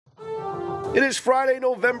It is Friday,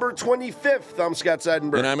 November 25th. I'm Scott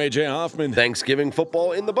Seidenberg. And I'm AJ Hoffman. Thanksgiving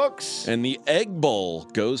football in the books. And the Egg Bowl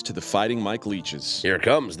goes to the Fighting Mike Leaches. Here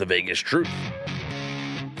comes the Vegas Truth.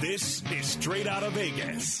 This is Straight Outta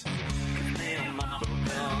Vegas.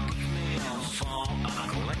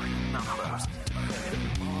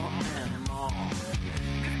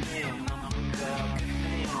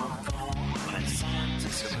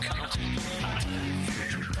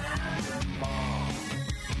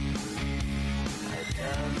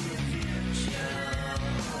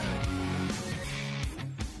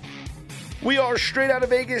 We are Straight Outta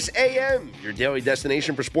Vegas AM, your daily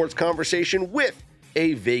destination for sports conversation with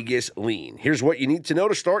a Vegas lean. Here's what you need to know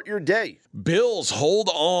to start your day. Bills hold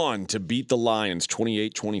on to beat the Lions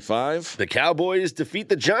 28-25. The Cowboys defeat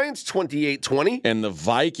the Giants 28-20. And the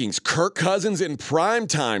Vikings, Kirk Cousins in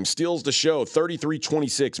primetime steals the show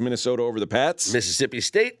 33-26, Minnesota over the Pats. Mississippi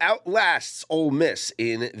State outlasts Ole Miss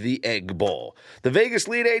in the Egg Bowl. The Vegas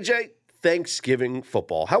lead, AJ, Thanksgiving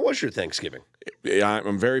football. How was your Thanksgiving?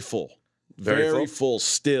 I'm very full. Very full? full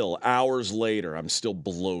still. Hours later, I'm still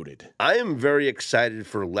bloated. I am very excited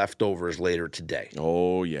for leftovers later today.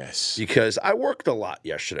 Oh, yes. Because I worked a lot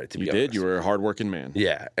yesterday, to be honest. You did? You were a hardworking man.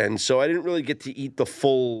 Yeah, and so I didn't really get to eat the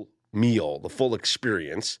full meal, the full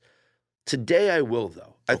experience. Today I will,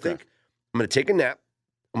 though. I think I'm going to take a nap.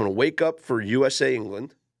 I'm going to wake up for USA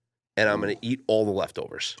England, and I'm going to eat all the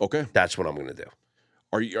leftovers. Okay. That's what I'm going to do.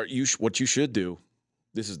 Are you? What you should do,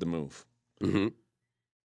 this is the move. Mm-hmm.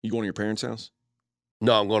 You going to your parents' house?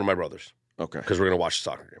 No, I'm going to my brother's. Okay. Because we're going to watch the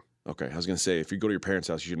soccer game. Okay. I was going to say, if you go to your parents'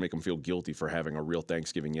 house, you should make them feel guilty for having a real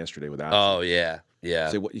Thanksgiving yesterday without Oh, you. yeah.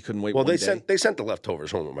 Say what, you couldn't wait Well, one they day? sent the leftovers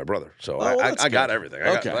home with my brother. So that's I got good. everything.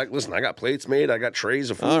 Okay. I got plates made. I got trays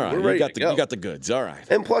of food. All right. We're ready to go. You got the goods. All right.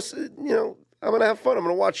 And plus, I'm going to have fun. I'm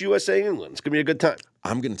going to watch USA England. It's going to be a good time.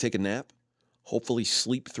 I'm going to take a nap, hopefully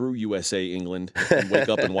sleep through USA England, and wake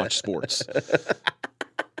up and watch sports.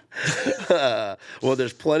 Well,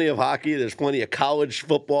 there's plenty of hockey. There's plenty of college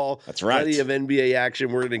football. That's right. Plenty of NBA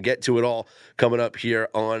action. We're going to get to it all coming up here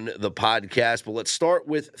on the podcast. But let's start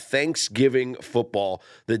with Thanksgiving football.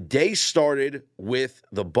 The day started with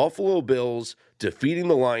the Buffalo Bills defeating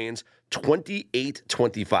the Lions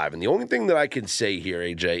 28-25. And the only thing that I can say here,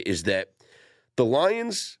 AJ, is that the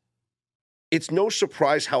Lions, it's no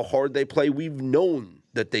surprise how hard they play. We've known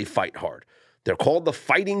that they fight hard. They're called the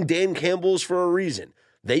Fighting Dan Campbells for a reason.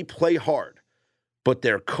 They play hard, but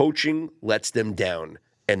their coaching lets them down,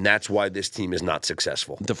 and that's why this team is not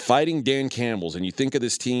successful. The Fighting Dan Campbells, and you think of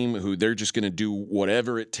this team who they're just going to do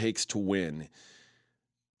whatever it takes to win,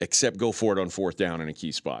 except go for it on fourth down in a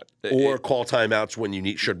key spot. Or call timeouts when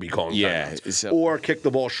you should be calling timeouts. Or kick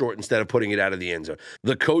the ball short instead of putting it out of the end zone.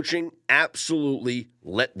 The coaching absolutely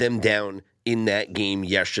let them down in that game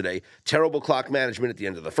yesterday. Terrible clock management at the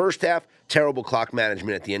end of the first half, terrible clock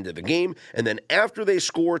management at the end of the game, and then after they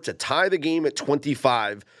score to tie the game at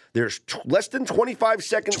 25, there's less than 25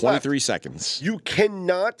 seconds 23 left. seconds. You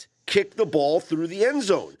cannot kick the ball through the end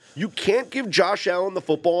zone. You can't give Josh Allen the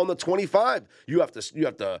football on the 25. You have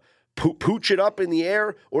to pooch it up in the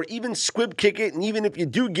air or even squib kick it, and even if you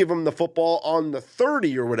do give him the football on the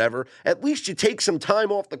 30 or whatever, at least you take some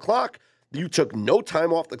time off the clock. You took no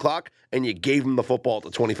time off the clock, and you gave him the football at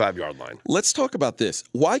the 25-yard line. Let's talk about this.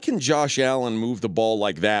 Why can Josh Allen move the ball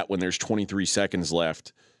like that when there's 23 seconds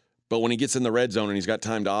left, but when he gets in the red zone and he's got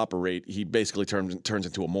time to operate, he basically turns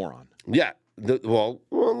into a moron? Yeah. Well,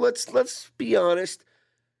 let's be honest.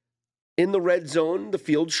 In the red zone, the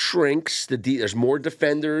field shrinks. There's more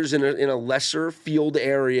defenders in a lesser field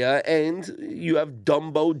area, and you have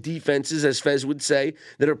Dumbo defenses, as Fez would say,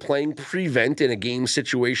 that are playing prevent in a game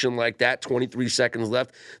situation like that. 23 seconds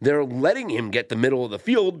left. They're letting him get the middle of the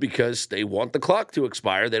field because they want the clock to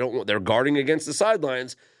expire. They're guarding against the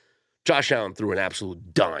sidelines. Josh Allen threw an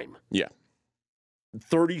absolute dime. Yeah.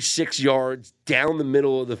 36 yards down the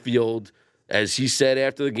middle of the field. As he said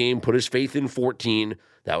after the game, put his faith in 14.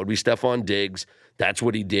 That would be Stephon Diggs. That's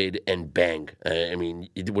what he did, and bang. I mean,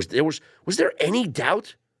 was there any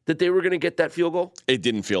doubt that they were going to get that field goal? It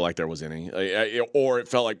didn't feel like there was any. Or it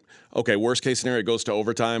felt like, okay, worst case scenario, it goes to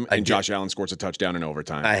overtime, and Josh Allen scores a touchdown in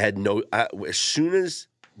overtime. As soon as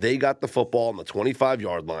they got the football on the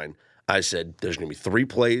 25-yard line, I said, there's going to be 3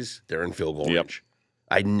 plays. They're in field goal range.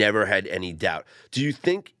 I never had any doubt. Do you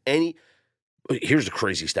think any – here's a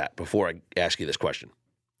crazy stat before I ask you this question,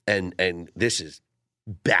 and this is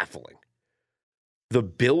baffling. The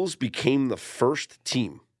Bills became the first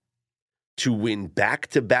team to win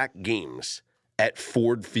back-to-back games at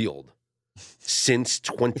Ford Field since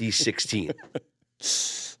 2016.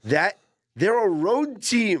 That they're a road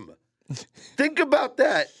team. Think about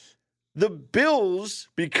that. The Bills,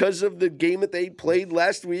 because of the game that they played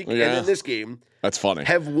last week and in this game, that's funny,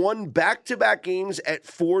 have won back-to-back games at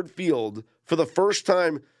Ford Field for the first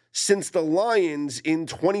time since the Lions in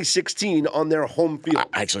 2016 on their home field.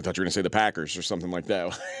 I actually thought you were going to say the Packers or something like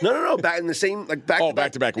that. No. Back in the same,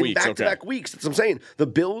 back-to-back weeks. Back-to-back weeks. That's what I'm saying. The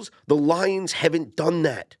Bills, the Lions haven't done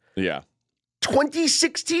that. Yeah.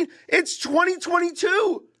 2016, it's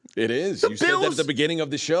 2022. It is. You said that at the beginning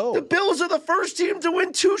of the show. The Bills are the first team to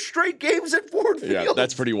win 2 straight games at Ford Field. Yeah,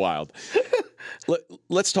 that's pretty wild.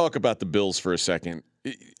 Let's talk about the Bills for a second.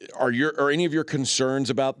 Are any of your concerns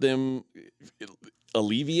about them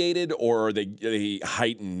alleviated, or are they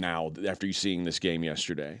heightened now after you seeing this game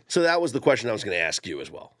yesterday? So that was the question I was going to ask you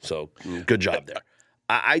as well. So good job there.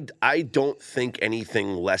 I don't think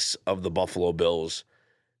anything less of the Buffalo Bills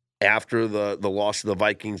after the loss to the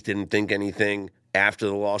Vikings. Didn't think anything. After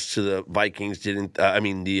the loss to the Vikings,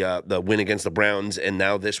 the win against the Browns, and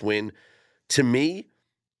now this win. To me,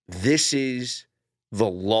 this is the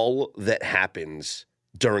lull that happens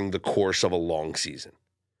during the course of a long season.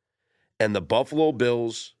 And the Buffalo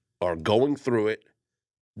Bills are going through it.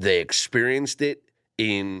 They experienced it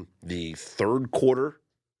in the third quarter,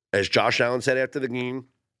 as Josh Allen said after the game.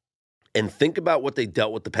 And think about what they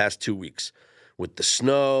dealt with the past 2 weeks, with the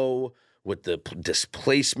snow, with the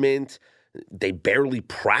displacement. They barely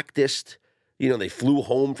practiced. They flew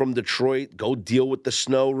home from Detroit, go deal with the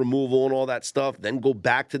snow removal and all that stuff, then go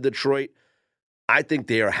back to Detroit. I think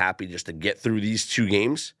they are happy just to get through these 2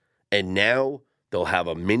 games, and now they'll have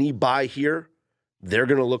a mini bye here. They're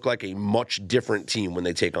going to look like a much different team when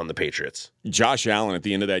they take on the Patriots. Josh Allen at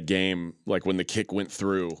the end of that game, like when the kick went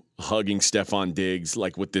through, hugging Stephon Diggs,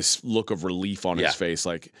 like with this look of relief on his face,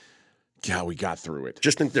 like, God, we got through it.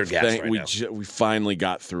 Just think they're gassed right now. We finally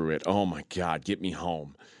got through it. Oh, my God, get me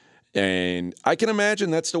home. And I can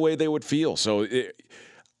imagine that's the way they would feel. So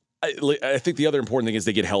I think the other important thing is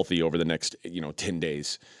they get healthy over the next 10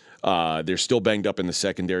 days. They're still banged up in the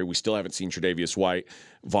secondary. We still haven't seen Tre'Davious White.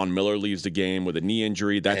 Von Miller leaves the game with a knee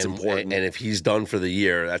injury. That's important. And if he's done for the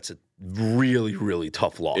year, that's a really, really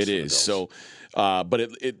tough loss. It is. So, but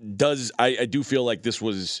it does. I do feel like there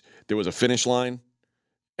was a finish line.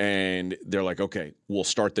 And they're like, okay, we'll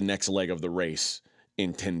start the next leg of the race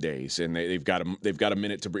in 10 days, and they've got a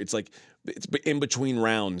minute to. It's like it's in between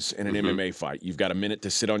rounds in an MMA fight. You've got a minute to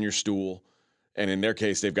sit on your stool, and in their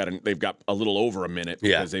case, they've got a little over a minute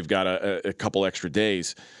because they've got a couple extra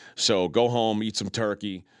days. So go home, eat some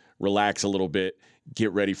turkey, relax a little bit,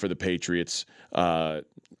 get ready for the Patriots.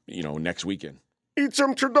 Next weekend. Eat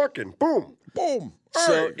some turducken. Boom. Boom.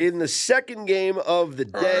 So in the second game of the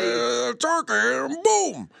day, turkey,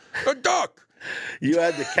 boom, a duck. You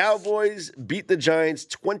had the Cowboys beat the Giants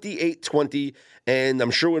 28-20, and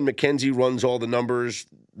I'm sure when McKenzie runs all the numbers,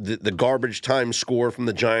 the garbage time score from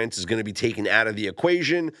the Giants is going to be taken out of the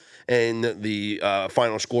equation, and the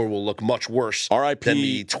final score will look much worse than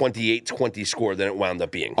the 28-20 score that it wound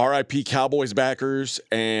up being. R.I.P. Cowboys backers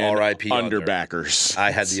and R.I.P. under backers.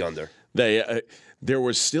 I had the under. There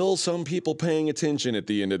was still some people paying attention at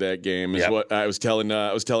the end of that game. Is what I was telling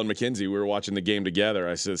Mackenzie. We were watching the game together.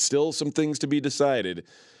 I said, still some things to be decided.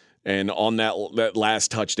 And on that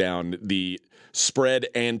last touchdown, the spread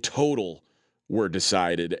and total were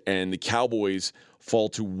decided, and the Cowboys fall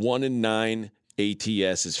to 1-9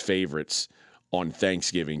 ATS as favorites on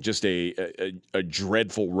Thanksgiving. Just a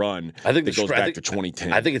dreadful run. I think that goes back to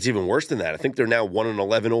 2010. I think it's even worse than that. I think they're now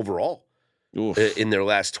 1-11 overall. Oof. In their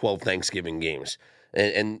last 12 Thanksgiving games.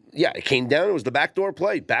 And it came down. It was the backdoor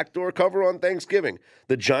play, backdoor cover on Thanksgiving.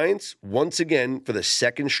 The Giants, once again, for the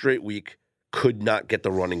second straight week, could not get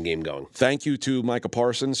the running game going. Thank you to Micah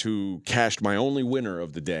Parsons, who cashed my only winner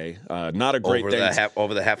of the day. Not a great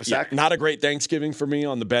over the half a sack. Not a great Thanksgiving for me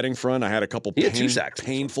on the betting front. I had a couple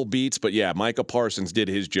painful beats, but Micah Parsons did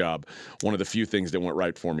his job. One of the few things that went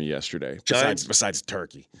right for me yesterday, besides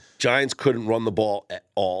turkey. Giants couldn't run the ball at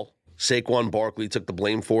all. Saquon Barkley took the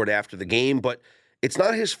blame for it after the game, but it's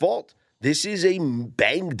not his fault. This is a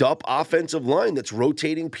banged-up offensive line that's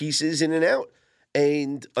rotating pieces in and out.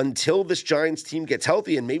 And until this Giants team gets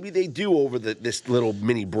healthy, and maybe they do over this little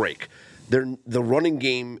mini break, the running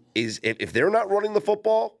game is, if they're not running the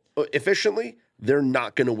football efficiently, they're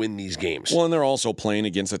not going to win these games. Well, and they're also playing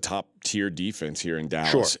against a top-tier defense here in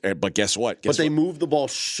Dallas. Sure. But guess what? They moved the ball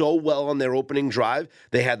so well on their opening drive.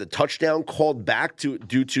 They had the touchdown called back due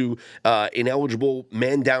to ineligible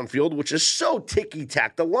man downfield, which is so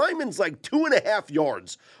ticky-tack. The lineman's like 2.5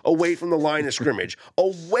 yards away from the line of scrimmage,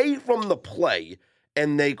 away from the play,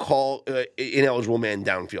 and they call ineligible man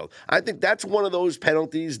downfield. I think that's one of those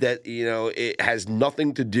penalties that, it has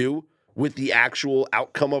nothing to do with the actual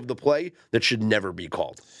outcome of the play that should never be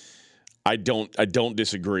called. I don't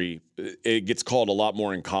disagree. It gets called a lot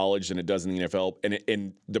more in college than it does in the NFL,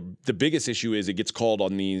 and the biggest issue is it gets called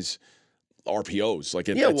on these RPOs. Like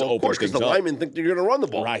it's of course, because the linemen think they're going to run the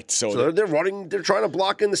ball, right? So they're running. They're trying to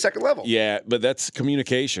block in the second level. Yeah, but that's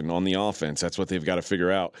communication on the offense. That's what they've got to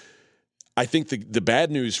figure out. I think the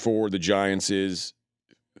bad news for the Giants is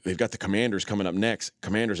they've got the Commanders coming up next.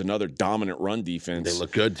 Commanders, another dominant run defense. They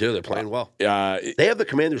look good, too. They're playing well. They have the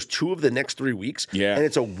Commanders 2 of the next 3 weeks. Yeah. And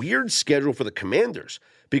it's a weird schedule for the Commanders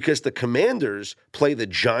because the Commanders play the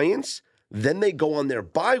Giants, then they go on their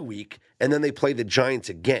bye week, and then they play the Giants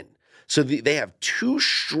again. So they have 2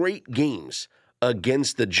 straight games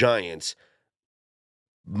against the Giants.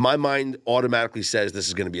 My mind automatically says this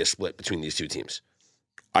is going to be a split between these two teams.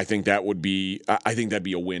 I think that'd be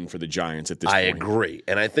a win for the Giants at this point. I agree.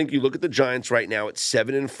 And I think you look at the Giants right now at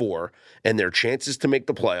 7-4 and their chances to make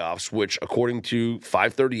the playoffs, which according to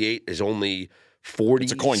 538 is only 47%.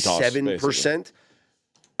 It's a coin toss, basically.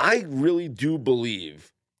 I really do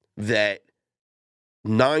believe that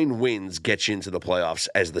 9 wins get you into the playoffs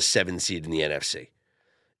as the 7 seed in the NFC.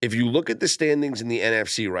 If you look at the standings in the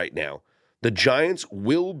NFC right now, the Giants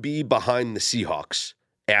will be behind the Seahawks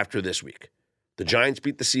after this week. The Giants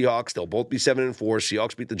beat the Seahawks. They'll both be 7-4.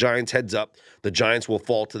 Seahawks beat the Giants heads up. The Giants will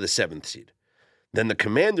fall to the 7th seed. Then the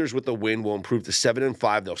Commanders with the win will improve to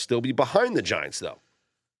 7-5. They'll still be behind the Giants, though.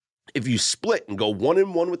 If you split and go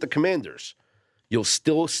 1-1 with the Commanders, you'll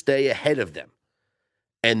still stay ahead of them.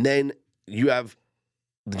 And then the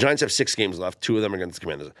Giants have 6 games left. 2 of them are against the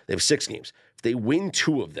Commanders. They have 6 games. If they win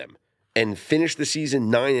 2 of them and finish the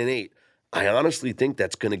season 9-8, I honestly think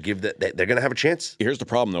that's going to give that they're going to have a chance. Here's the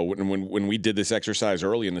problem, though. When we did this exercise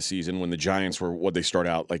early in the season, when the Giants were they start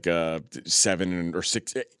out like 7 or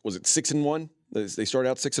 6? Was it 6-1? They started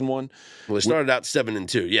out 6-1. Well, they started out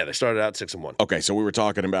 7-2. Yeah, they started out 6-1. Okay, so we were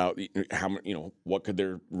talking about what could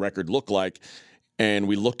their record look like, and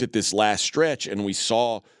we looked at this last stretch, and we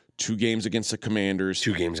saw 2 games against the Commanders,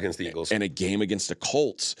 2 games against the Eagles, and a game against the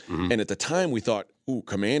Colts. Mm-hmm. And at the time, we thought, "Ooh,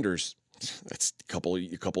 Commanders." That's a couple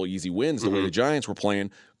of easy wins the way the Giants were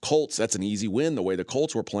playing. Colts, that's an easy win the way the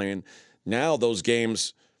Colts were playing. Now those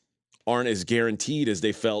games aren't as guaranteed as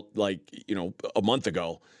they felt like, a month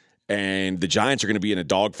ago. And the Giants are going to be in a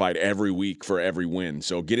dogfight every week for every win.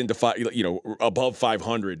 So get into above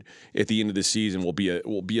 500 at the end of the season will be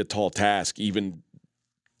a tall task, even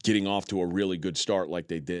getting off to a really good start like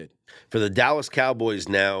they did. For the Dallas Cowboys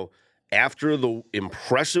now, after the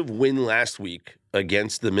impressive win last week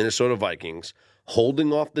against the Minnesota Vikings,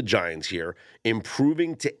 holding off the Giants here,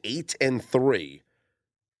 improving to 8-3,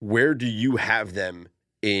 where do you have them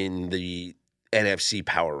in the NFC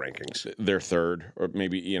power rankings? They're third, or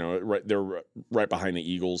maybe, they're right behind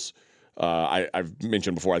the Eagles. I've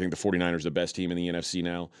mentioned before, I think the 49ers are the best team in the NFC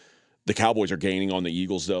now. The Cowboys are gaining on the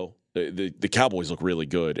Eagles, though. The Cowboys look really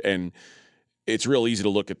good, and it's real easy to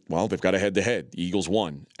look at, they've got a head-to-head. The Eagles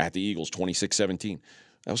won at the Eagles 26-17.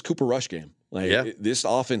 That was Cooper Rush game. This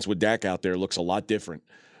offense with Dak out there looks a lot different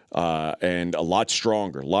and a lot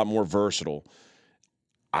stronger, a lot more versatile.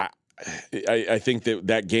 I think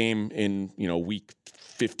that game in week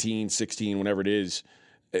 15, 16, whenever it is,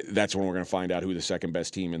 that's when we're going to find out who the second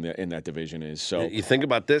best team in that division is. So you think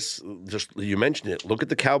about this. Just you mentioned it. Look at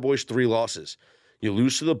the Cowboys' 3 losses. You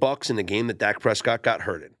lose to the Bucs in a game that Dak Prescott got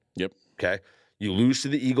hurt in. Yep. Okay. You lose to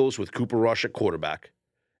the Eagles with Cooper Rush at quarterback,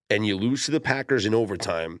 and you lose to the Packers in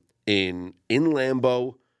overtime in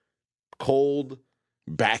Lambeau, cold.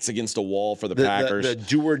 Backs against a wall for the Packers. The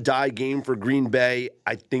do-or-die game for Green Bay,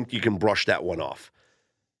 I think you can brush that one off.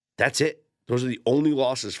 That's it. Those are the only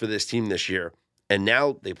losses for this team this year. And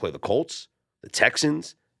now they play the Colts, the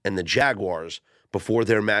Texans, and the Jaguars before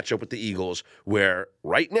their matchup with the Eagles, where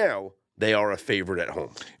right now they are a favorite at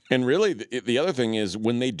home. And really, the other thing is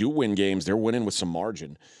when they do win games, they're winning with some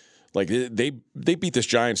margin. Like they beat this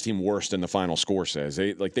Giants team worse than the final score says.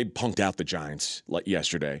 They punked out the Giants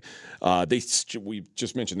yesterday. We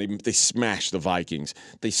just mentioned they smashed the Vikings.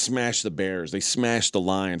 They smashed the Bears. They smashed the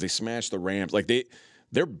Lions. They smashed the Rams. Like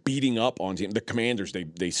they're beating up on teams. The Commanders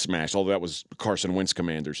they smashed. Although that was Carson Wentz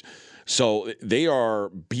Commanders. So they are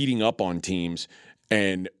beating up on teams.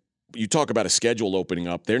 And you talk about a schedule opening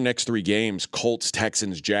up. Their next 3 games: Colts,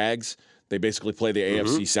 Texans, Jags. They basically play the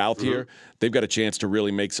AFC South here. They've got a chance to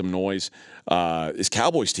really make some noise. This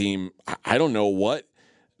Cowboys team, I don't know what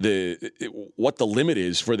the limit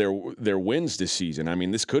is for their wins this season. I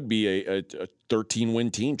mean, this could be a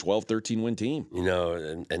 13-win team, 12-13-win team.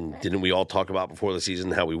 And didn't we all talk about before the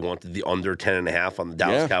season how we wanted the under 10.5 on the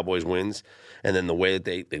Dallas Cowboys wins? And then the way that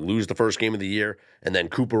they lose the first game of the year, and then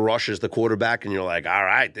Cooper Rush is the quarterback, and you're like, all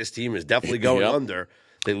right, this team is definitely going under.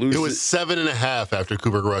 They lose. It was 7.5 after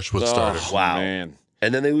Cooper Rush was started. Wow. Man.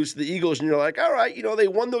 And then they lose to the Eagles, and you're like, all right, they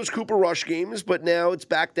won those Cooper Rush games, but now it's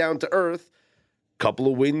back down to earth. Couple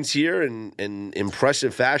of wins here in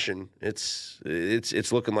impressive fashion. It's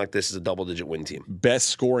looking like this is a double-digit win team. Best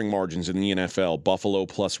scoring margins in the NFL: Buffalo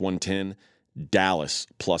plus 110, Dallas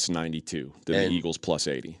plus 92, then the Eagles plus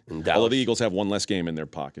 80. Although the Eagles have one less game in their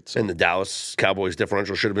pockets. So. And the Dallas Cowboys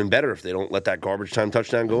differential should have been better if they don't let that garbage time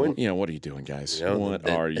touchdown go in. What are you doing, guys? What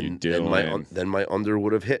are you doing? Then my under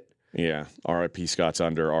would have hit. Yeah, R.I.P. Scott's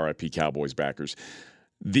under, R.I.P. Cowboys backers.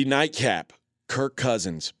 The nightcap, Kirk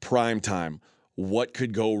Cousins, primetime. What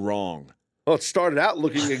could go wrong? Well, it started out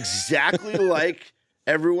looking exactly like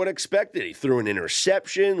everyone expected. He threw an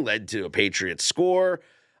interception, led to a Patriots score.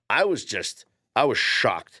 I was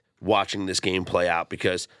shocked watching this game play out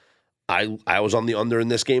because I was on the under in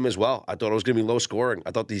this game as well. I thought it was going to be low scoring.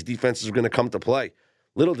 I thought these defenses were going to come to play.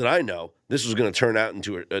 Little did I know this was going to turn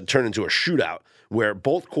into a shootout where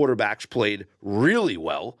both quarterbacks played really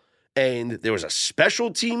well, and there was a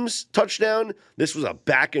special teams touchdown. This was a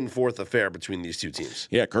back and forth affair between these two teams.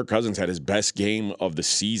 Yeah, Kirk Cousins had his best game of the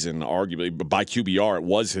season, arguably, but by QBR, it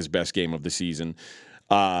was his best game of the season.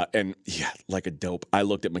 And yeah, like a dope. I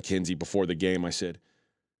looked at McKenzie before the game. I said,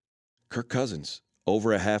 Kirk Cousins,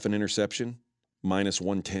 over a half an interception, minus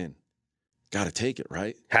 110. Got to take it,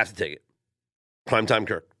 right? Have to take it. Primetime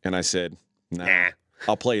Kirk. And I said, nah.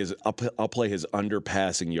 I'll play his under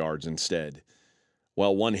passing yards instead.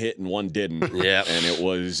 Well, one hit and one didn't. Yeah. And it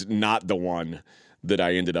was not the one that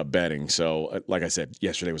I ended up betting. So, like I said,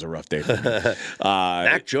 yesterday was a rough day for me.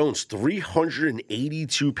 Mac Jones,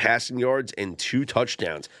 382 passing yards and 2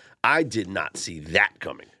 touchdowns. I did not see that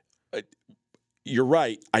coming. You're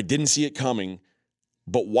right. I didn't see it coming.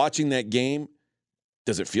 But watching that game,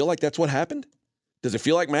 does it feel like that's what happened? Does it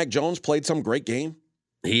feel like Mac Jones played some great game?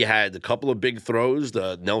 He had a couple of big throws,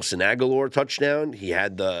 the Nelson Aguilar touchdown. He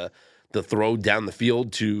had the throw down the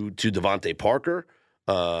field to Devontae Parker.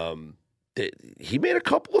 He made a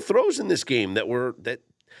couple of throws in this game that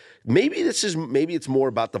maybe it's more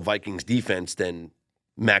about the Vikings defense than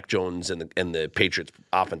Mac Jones and the Patriots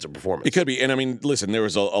offensive performance. It could be. And I mean, listen, there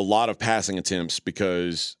was a lot of passing attempts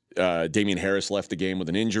because Damian Harris left the game with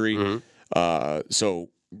an injury. Mm-hmm. So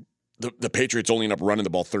the Patriots only ended up running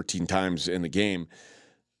the ball 13 times in the game.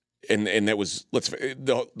 And that was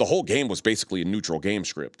the whole game was basically a neutral game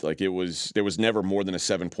script. Like there was never more than a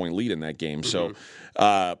 7-point lead in that game. Mm-hmm.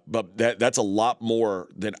 So, but that's a lot more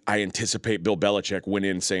than I anticipate. Bill Belichick went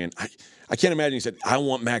in saying, I can't imagine he said, I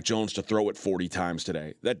want Mac Jones to throw it 40 times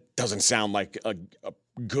today. That doesn't sound like a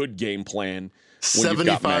good game plan.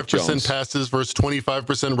 75% passes versus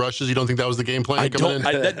 25% rushes. You don't think that was the game plan coming in?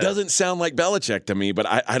 That doesn't sound like Belichick to me, but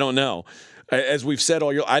I don't know. As we've said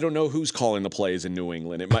all year, I don't know who's calling the plays in New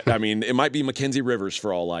England. It might be Mackenzie Rivers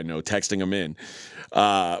for all I know, texting him in.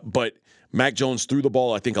 But Mac Jones threw the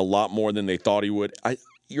ball, I think, a lot more than they thought he would.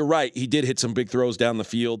 You're right. He did hit some big throws down the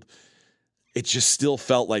field. It just still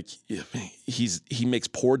felt like he makes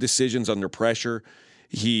poor decisions under pressure.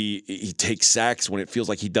 He takes sacks when it feels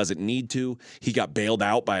like he doesn't need to. He got bailed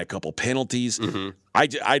out by a couple penalties. Mm-hmm.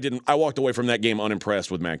 I walked away from that game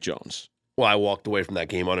unimpressed with Mac Jones. Well, I walked away from that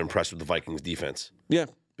game unimpressed with the Vikings defense. Yeah.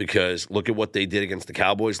 Because look at what they did against the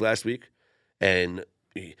Cowboys last week. And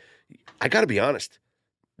I got to be honest,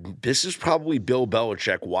 this is probably Bill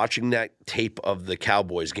Belichick watching that tape of the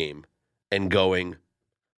Cowboys game and going,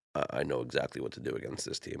 I know exactly what to do against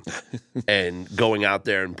this team. And going out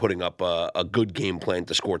there and putting up a good game plan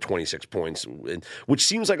to score 26 points, which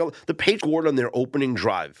seems like the Patriots scored on their opening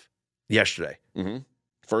drive yesterday. Mm-hmm.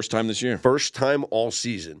 First time this year. First time all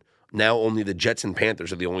season. Now only the Jets and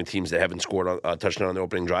Panthers are the only teams that haven't scored a touchdown on their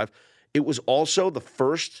opening drive. It was also the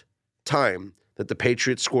first time that the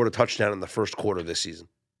Patriots scored a touchdown in the first quarter this season.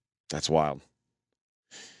 That's wild.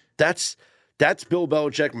 That's Bill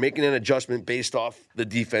Belichick making an adjustment based off the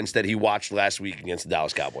defense that he watched last week against the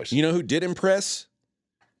Dallas Cowboys. You know who did impress?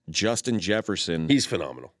 Justin Jefferson. He's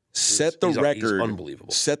phenomenal. He's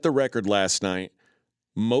unbelievable. Set the record last night.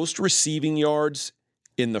 Most receiving yards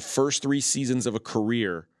in the first 3 seasons of a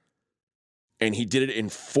career. And he did it in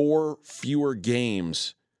 4 fewer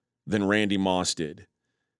games than Randy Moss did.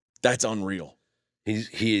 That's unreal.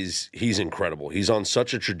 He's incredible. He's on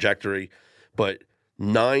such a trajectory, but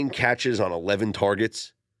 9 catches on 11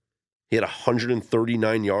 targets. He had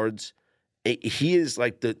 139 yards. He is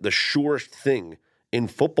like the surest thing in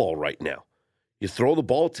football right now. You throw the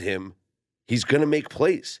ball to him, he's going to make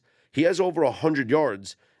plays. He has over 100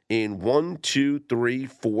 yards in 1, 2, 3,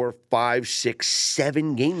 4, 5, 6,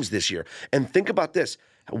 7 games this year. And think about this.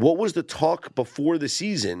 What was the talk before the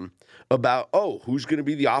season about, who's going to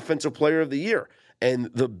be the offensive player of the year?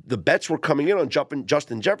 And the bets were coming in on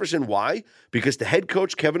Justin Jefferson. Why? Because the head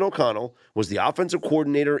coach, Kevin O'Connell, was the offensive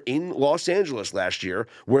coordinator in Los Angeles last year,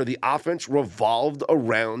 where the offense revolved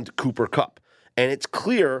around Cooper Kupp. And it's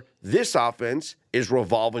clear this offense is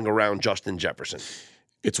revolving around Justin Jefferson.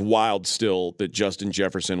 It's wild still that Justin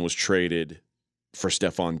Jefferson was traded for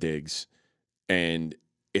Stephon Diggs. And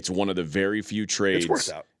it's one of the very few trades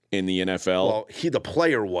in the NFL. Well, the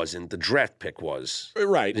player wasn't. The draft pick was.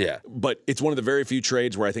 Right. Yeah. But it's one of the very few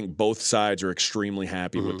trades where I think both sides are extremely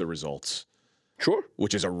happy with the results. Sure.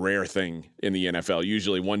 Which is a rare thing in the NFL.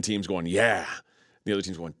 Usually one team's going, yeah. The other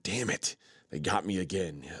team's going, damn it. They got me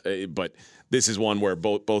again. But this is one where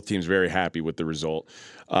both teams are very happy with the result.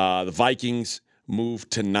 The Vikings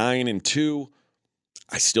moved to 9-2.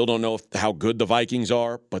 I still don't know how good the Vikings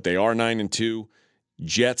are, but they are 9-2.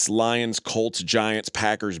 Jets, Lions, Colts, Giants,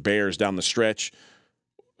 Packers, Bears down the stretch.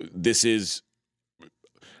 This is,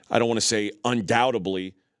 I don't want to say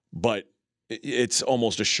undoubtedly, but it's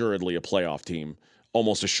almost assuredly a playoff team,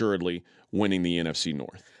 almost assuredly winning the NFC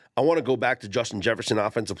North. I want to go back to Justin Jefferson,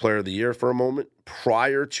 Offensive Player of the Year, for a moment.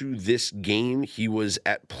 Prior to this game, he was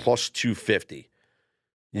at plus 250.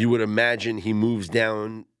 You would imagine he moves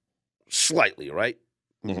down slightly, right?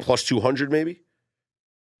 Mm-hmm. Plus 200 maybe?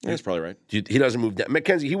 That's probably right. He doesn't move down.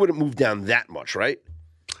 Mackenzie, he wouldn't move down that much, right?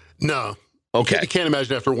 No. Okay. You can't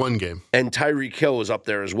imagine after one game. And Tyreek Hill is up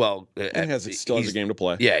there as well. Still has a game to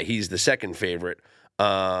play. Yeah, he's the second favorite.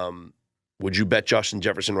 Would you bet Justin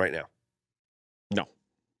Jefferson right now? No.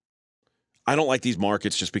 I don't like these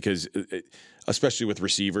markets just because, especially with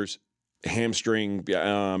receivers, hamstring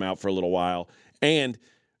out for a little while. And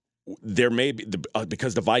there may be,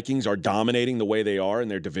 because the Vikings are dominating the way they are in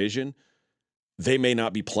their division, they may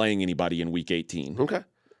not be playing anybody in Week 18. Okay.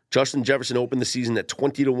 Justin Jefferson opened the season at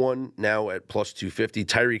 20-1, now at plus 250.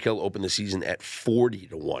 Tyreek Hill opened the season at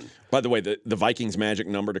 40-1. By the way, the Vikings' magic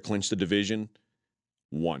number to clinch the division,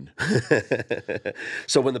 1.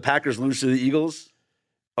 So when the Packers lose to the Eagles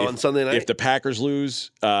on Sunday night? If the Packers lose...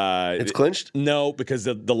 it's clinched? No, because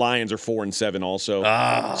the Lions are 4-7 also.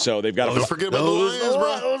 So they've got Don't forget about the Lions,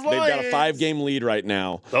 bro. Those They've got a 5-game lead right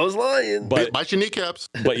now. Those Lions. But bite your kneecaps.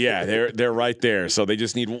 But yeah, they're right there. So they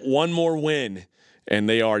just need one more win, and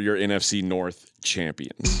they are your NFC North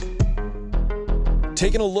champions.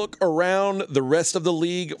 Taking a look around the rest of the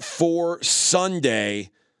league for Sunday,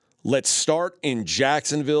 let's start in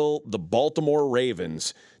Jacksonville. The Baltimore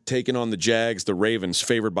Ravens taking on the Jags. The Ravens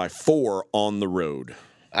favored by 4 on the road.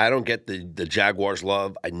 I don't get the Jaguars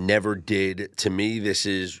love. I never did. To me, this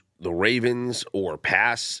is the Ravens or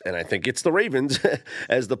pass, and I think it's the Ravens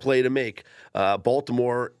as the play to make.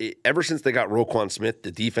 Baltimore, ever since they got Roquan Smith,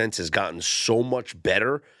 the defense has gotten so much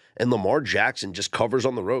better, and Lamar Jackson just covers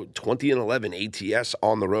on the road. 20-11 ATS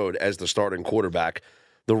on the road as the starting quarterback.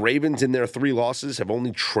 The Ravens, in their 3 losses, have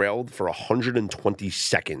only trailed for 120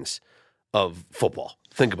 seconds of football.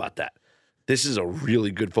 Think about that. This is a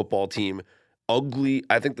really good football team. Ugly.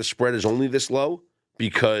 I think the spread is only this low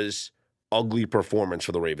because ugly performance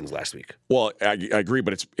for the Ravens last week. Well, I agree,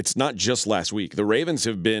 but it's not just last week. The Ravens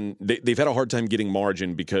have been they've had a hard time getting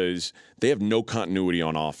margin because they have no continuity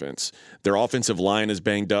on offense. Their offensive line is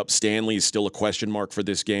banged up. Stanley is still a question mark for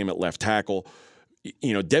this game at left tackle.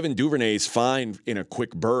 You know, Devin Duvernay is fine in a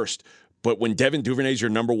quick burst, but when Devin Duvernay is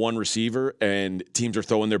your number 1 receiver and teams are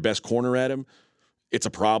throwing their best corner at him, it's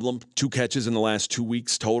a problem. 2 catches in the last 2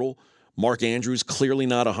 weeks total. Mark Andrews clearly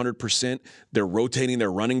not 100%. They're rotating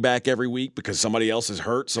their running back every week because somebody else is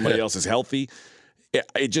hurt, somebody else is healthy.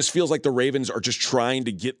 It just feels like the Ravens are just trying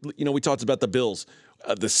to get, we talked about the Bills,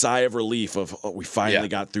 the sigh of relief of, we finally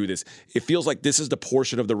got through this. It feels like this is the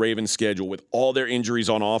portion of the Ravens schedule with all their injuries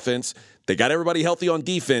on offense. They got everybody healthy on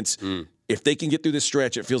defense. If they can get through this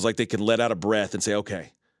stretch, it feels like they can let out a breath and say,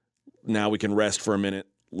 okay, now we can rest for a minute.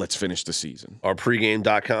 Let's finish the season. Our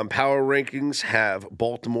pregame.com power rankings have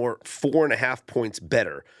Baltimore 4.5 points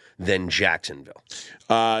better than Jacksonville.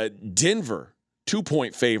 Denver,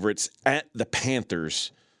 2-point favorites at the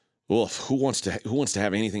Panthers. Oof, who wants to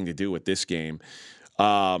have anything to do with this game?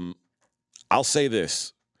 I'll say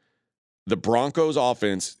this. The Broncos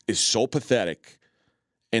offense is so pathetic.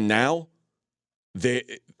 And now they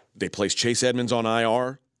place Chase Edmonds on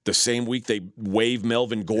IR. The same week they waive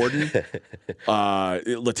Melvin Gordon.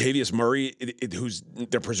 Latavius Murray, who's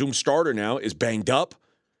their presumed starter now, is banged up.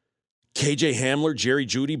 KJ Hamler, Jerry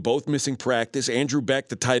Jeudy, both missing practice. Andrew Beck,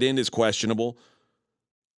 the tight end, is questionable.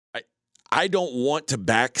 I don't want to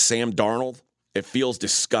back Sam Darnold. It feels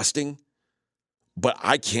disgusting. But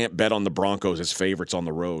I can't bet on the Broncos as favorites on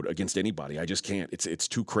the road against anybody. I just can't. It's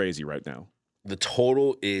too crazy right now. The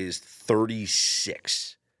total is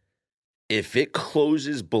 36. If it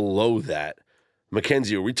closes below that,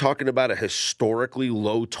 Mackenzie, are we talking about a historically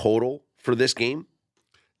low total for this game?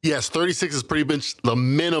 Yes, 36 is pretty much the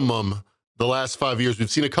minimum the last 5 years. We've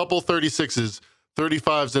seen a couple 36s,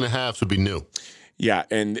 35s and a halves would be new. Yeah,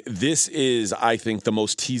 and this is, I think, the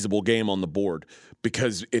most teasable game on the board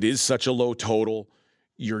because it is such a low total.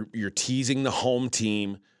 You're teasing the home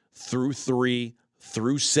team through 3,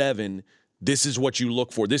 through 7. This is what you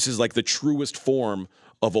look for. This is like the truest form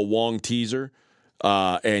of a Wong teaser,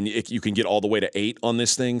 and you can get all the way to 8 on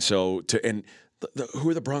this thing. So, who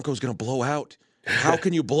are the Broncos going to blow out? How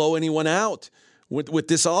can you blow anyone out with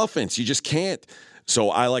this offense? You just can't.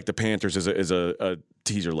 So I like the Panthers as a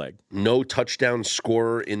teaser leg. No touchdown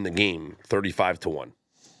scorer in the game, 35-1.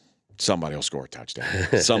 Somebody will score a touchdown.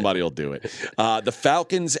 Somebody will do it. The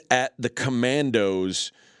Falcons at the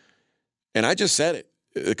Commandos, and I just said it.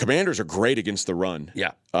 The Commanders are great against the run.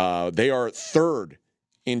 Yeah. They are 3rd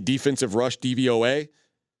in defensive rush DVOA.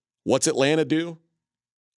 What's Atlanta do?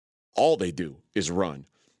 All they do is run.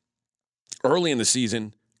 Early in the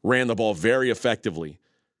season, ran the ball very effectively.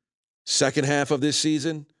 Second half of this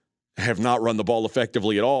season, have not run the ball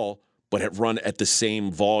effectively at all, but have run at the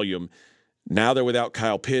same volume. Now they're without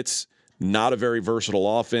Kyle Pitts, not a very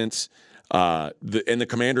versatile offense. And the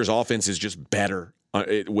Commanders' offense is just better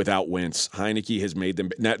without Wentz. Heineke has made them.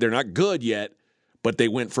 Now, they're not good yet, but they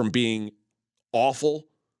went from being awful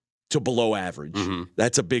to below average. Mm-hmm.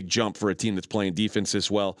 That's a big jump for a team that's playing defense this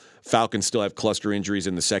well. Falcons still have cluster injuries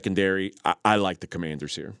in the secondary. I like the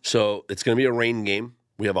Commanders here. So it's going to be a rain game.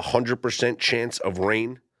 We have a 100% chance of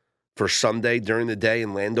rain for Sunday during the day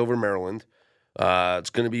in Landover, Maryland. It's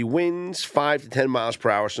going to be winds 5 to 10 miles per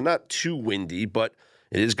hour, so not too windy, but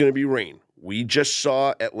it is going to be rain. We just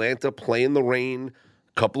saw Atlanta play in the rain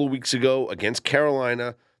a couple of weeks ago against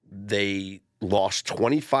Carolina. They lost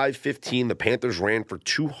 25-15. The Panthers ran for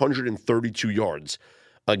 232 yards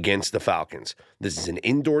against the Falcons. This is an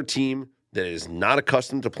indoor team that is not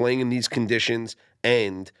accustomed to playing in these conditions,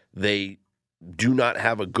 and they do not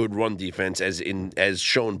have a good run defense as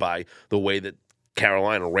shown by the way that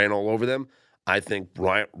Carolina ran all over them. I think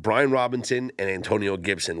Brian Robinson and Antonio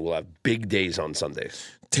Gibson will have big days on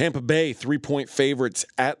Sundays. Tampa Bay, 3-point favorites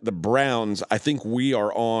at the Browns. I think we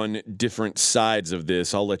are on different sides of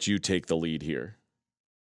this. I'll let you take the lead here.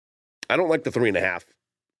 I don't like the 3.5,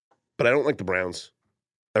 but I don't like the Browns.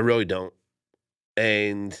 I really don't.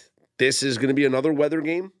 And this is going to be another weather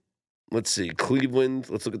game. Let's see. Cleveland,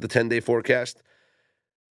 let's look at the 10-day forecast.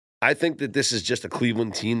 I think that this is just a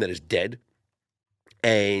Cleveland team that is dead.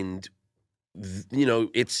 And, you know,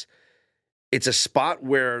 it's a spot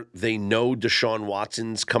where they know Deshaun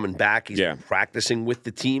Watson's coming back. He's practicing with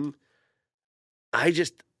the team. I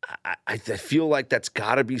feel like that's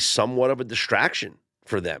got to be somewhat of a distraction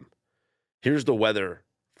for them. Here's the weather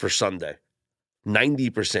for Sunday.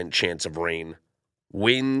 90% chance of rain.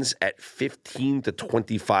 Winds at 15 to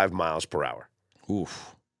 25 miles per hour.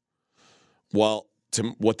 Oof. Well,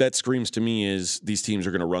 what that screams to me is these teams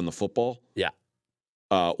are going to run the football. Yeah.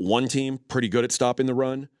 One team pretty good at stopping the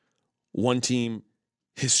run. One team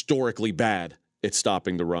historically bad at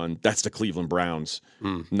stopping the run. That's the Cleveland Browns,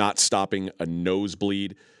 not stopping a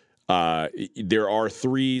nosebleed. There are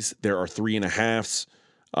 3s. There are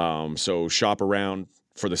 3.5s. So shop around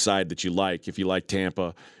for the side that you like. If you like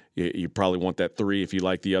Tampa, you probably want that 3. If you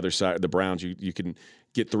like the other side, the Browns, you can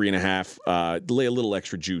get 3.5. Lay a little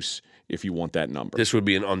extra juice if you want that number. This would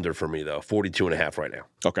be an under for me, though. 42.5 right now.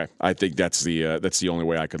 Okay. I think that's the only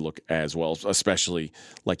way I could look as well, especially,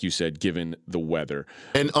 like you said, given the weather.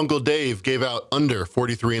 And Uncle Dave gave out under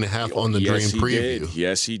 43.5 on the Dream preview.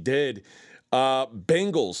 Yes, he did.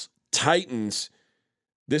 Bengals, Titans.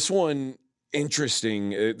 This one, interesting.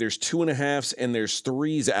 There's 2.5s and there's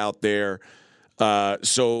 3s out there.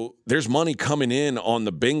 So there's money coming in on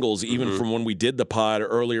the Bengals, even from when we did the pod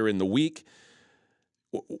earlier in the week.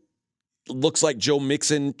 Looks like Joe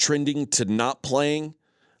Mixon trending to not playing.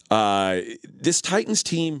 This Titans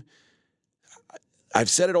team, I've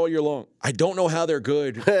said it all year long. I don't know how they're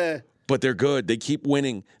good, but they're good. They keep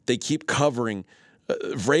winning. They keep covering.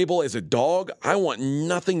 Vrabel as a dog, I want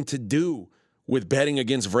nothing to do with betting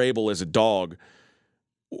against Vrabel as a dog.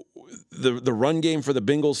 The run game for the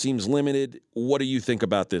Bengals seems limited. What do you think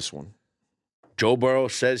about this one? Joe Burrow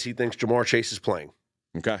says he thinks Jamar Chase is playing.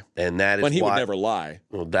 Okay. And that is when he would never lie.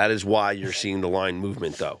 Well, that is why you're seeing the line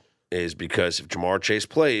movement, though, is because if Jamar Chase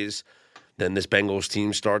plays, then this Bengals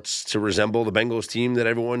team starts to resemble the Bengals team that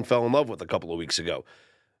everyone fell in love with a couple of weeks ago.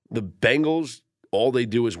 The Bengals, all they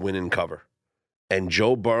do is win and cover. And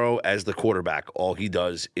Joe Burrow, as the quarterback, all he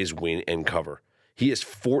does is win and cover. He is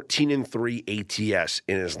 14-3 ATS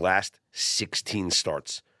in his last 16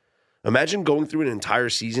 starts. Imagine going through an entire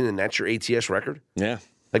season and that's your ATS record. Yeah.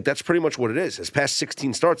 Like, that's pretty much what it is. His past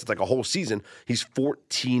 16 starts, it's like a whole season. He's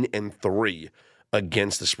 14-3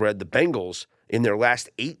 against the spread. The Bengals, in their last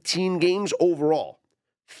 18 games overall,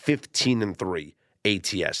 15-3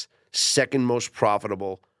 ATS. Second most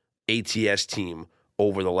profitable ATS team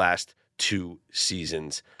over the last 2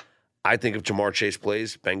 seasons. I think if Jamar Chase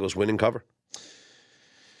plays, Bengals win and cover.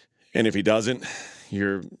 And if he doesn't,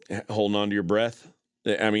 you're holding on to your breath.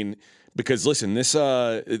 I mean, because listen, this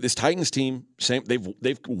Titans team,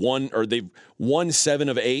 they've won 7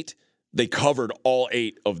 of 8. They covered all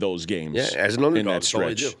 8 of those games. Yeah, as an underdog, that's all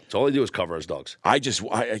they do. That's all they do is cover as dogs.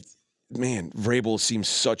 Man, Vrabel seems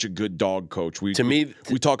such a good dog coach. We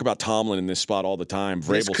talk about Tomlin in this spot all the time. Vrabel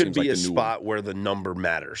this could seems be like a the new spot one. where the number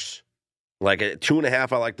matters. Like at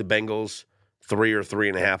 2.5, I like the Bengals. 3 or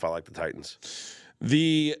 3.5, I like the Titans.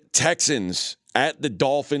 The Texans at the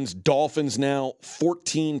Dolphins. Dolphins now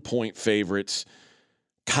 14-point favorites.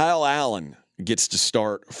 Kyle Allen gets to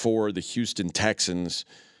start for the Houston Texans.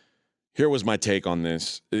 Here was my take on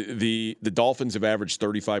this. The Dolphins have averaged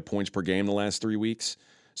 35 points per game the last 3 weeks.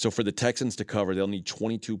 So for the Texans to cover, they'll need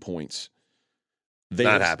 22 points.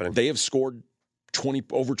 Not happening. They have scored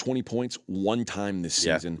over 20 points one time this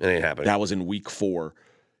season. It ain't happening. That was in week 4.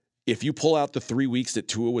 If you pull out the 3 weeks that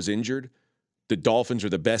Tua was injured, the Dolphins are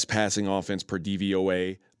the best passing offense per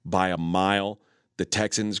DVOA by a mile. The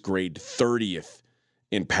Texans grade 30th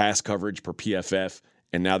in pass coverage per PFF,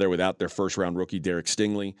 and now they're without their first-round rookie, Derek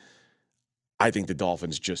Stingley. I think the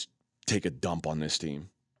Dolphins just take a dump on this team.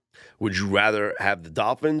 Would you rather have the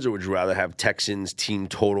Dolphins or would you rather have Texans team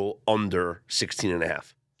total under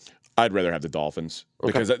 16.5? I'd rather have the Dolphins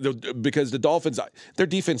because the Dolphins, their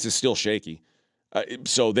defense is still shaky.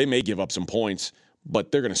 So they may give up some points,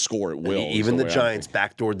 but they're going to score at will. Even the Giants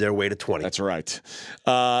backdoored their way to 20. That's right.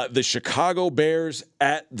 The Chicago Bears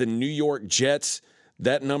at the New York Jets.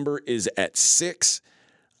 That number is at 6.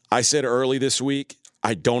 I said early this week,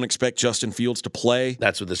 I don't expect Justin Fields to play.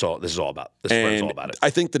 That's what this is all about. This is all about it. I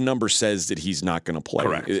think the number says that he's not going to play.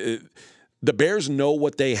 Correct. The Bears know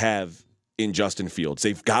what they have in Justin Fields.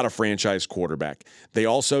 They've got a franchise quarterback. They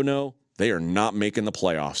also know they are not making the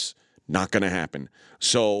playoffs. Not going to happen.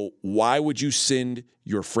 So why would you send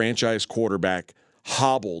your franchise quarterback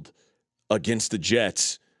hobbled against the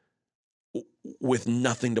Jets with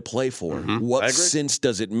nothing to play for? Mm-hmm. What sense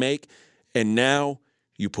does it make? And now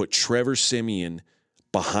you put Trevor Siemian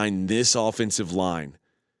behind this offensive line.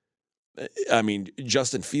 I mean,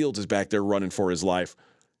 Justin Fields is back there running for his life.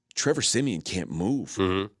 Trevor Siemian can't move.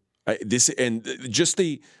 Mm-hmm. Just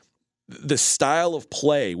the style of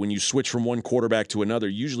play when you switch from one quarterback to another,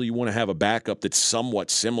 usually you want to have a backup that's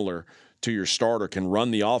somewhat similar to your starter, can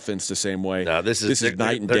run the offense the same way. No, this is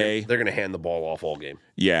night and day. They're going to hand the ball off all game.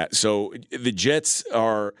 Yeah, so the Jets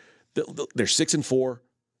they're 6-4.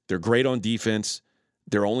 They're great on defense.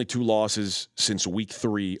 Their only 2 losses since week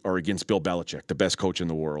 3 are against Bill Belichick, the best coach in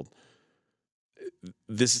the world.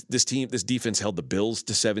 This defense held the Bills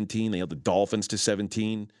to 17. They held the Dolphins to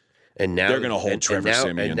 17. And now they're going to hold Trevor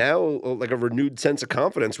Siemian. And now, like a renewed sense of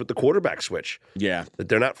confidence with the quarterback switch. Yeah. That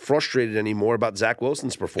they're not frustrated anymore about Zach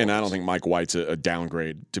Wilson's performance. And I don't think Mike White's a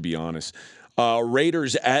downgrade, to be honest.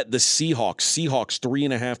 Raiders at the Seahawks. Seahawks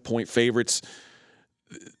 3.5-point favorites.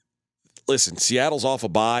 Listen, Seattle's off a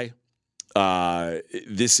bye.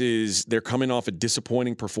 They're coming off a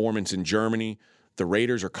disappointing performance in Germany. The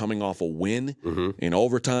Raiders are coming off a win in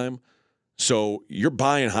overtime. So you're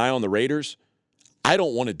buying high on the Raiders. I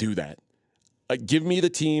don't want to do that. Give me the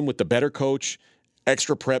team with the better coach,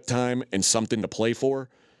 extra prep time, and something to play for.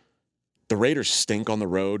 The Raiders stink on the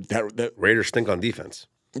road. That Raiders stink on defense.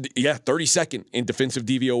 Yeah, 32nd in defensive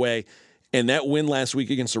DVOA. And that win last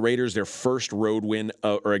week against the Raiders, their first road win,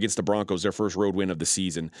 or against the Broncos, their first road win of the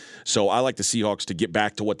season. So I like the Seahawks to get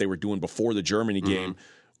back to what they were doing before the Germany game,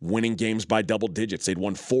 winning games by double digits. They'd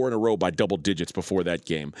won 4 in a row by double digits before that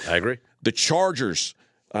game. I agree. The Chargers,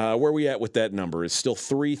 where are we at with that number? It's still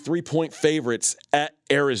 3-point favorites at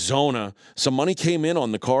Arizona. Some money came in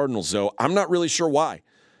on the Cardinals, though. I'm not really sure why.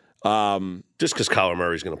 Just because Kyler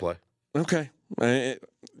Murray's going to play. Okay.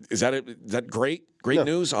 Is that great? Great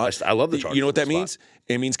news? I love the Chargers. You know what that means?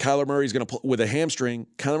 It means Kyler Murray's going to with a hamstring.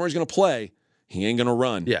 Kyler Murray's going to play. He ain't going to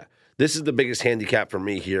run. Yeah. This is the biggest handicap for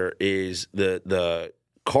me here is the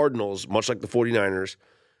Cardinals, much like the 49ers,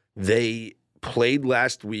 they played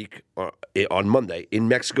last week on Monday in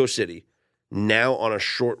Mexico City, now on a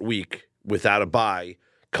short week without a bye,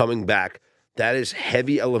 coming back. That is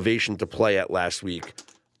heavy elevation to play at last week.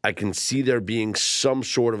 I can see there being some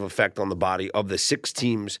sort of effect on the body of the 6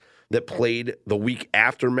 teams that played the week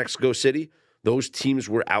after Mexico City. those teams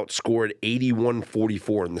were outscored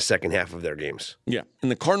 81-44 in the second half of their games. Yeah,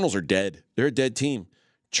 and the Cardinals are dead. They're a dead team.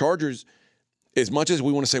 Chargers, as much as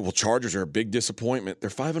we want to say, well, Chargers are a big disappointment, they're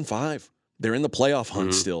 5-5. They're in the playoff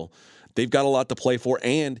hunt still. They've got a lot to play for,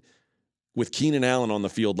 and with Keenan Allen on the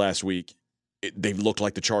field last week, they looked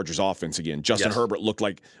like the Chargers offense again. Justin Herbert looked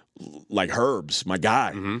like Herbs, my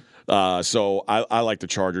guy. So I like the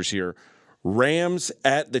Chargers here. Rams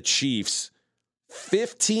at the Chiefs,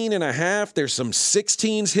 15.5. There's some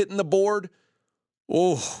 16s hitting the board.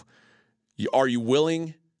 Oh, are you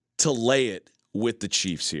willing to lay it with the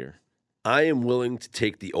Chiefs here? I am willing to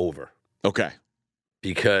take the over. Okay.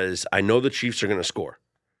 Because I know the Chiefs are going to score.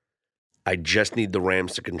 I just need the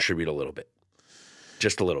Rams to contribute a little bit.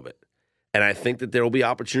 Just a little bit. And I think that there will be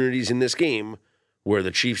opportunities in this game where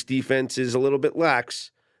the Chiefs' defense is a little bit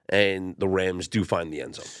lax and the Rams do find the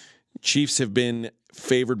end zone. Chiefs have been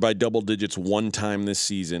favored by double digits one time this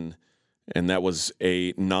season, and that was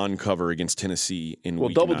a non-cover against Tennessee in Week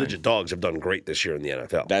 9. Well, double-digit dogs have done great this year in the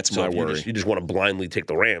NFL. That's my worry. You just want to blindly take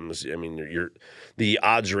the Rams. I mean, the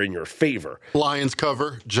odds are in your favor. Lions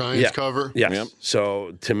cover, Giants cover. Yes. Yep.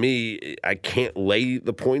 So, to me, I can't lay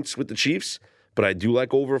the points with the Chiefs, but I do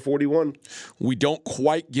like over 41. We don't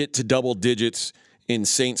quite get to double digits in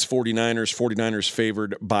Saints 49ers. 49ers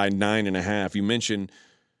favored by 9.5. You mentioned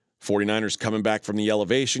 49ers coming back from the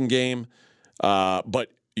elevation game,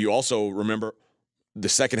 but you also remember the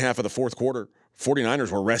second half of the fourth quarter,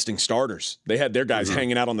 49ers were resting starters. They had their guys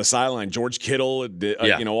hanging out on the sideline. George Kittle,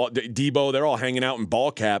 Debo, they're all hanging out in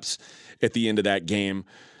ball caps at the end of that game.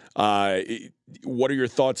 What are your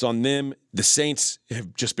thoughts on them? The Saints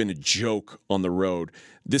have just been a joke on the road.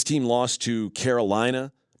 This team lost to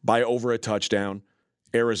Carolina by over a touchdown,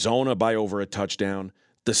 Arizona by over a touchdown,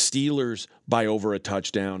 the Steelers by over a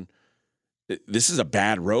touchdown. This is a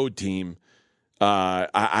bad road team.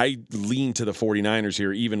 I lean to the 49ers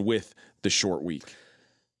here, even with the short week.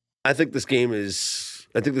 I think this game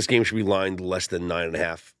should be lined less than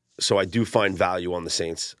 9.5. So I do find value on the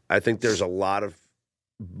Saints. I think there's a lot of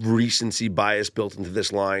recency bias built into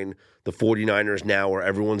this line. The 49ers now are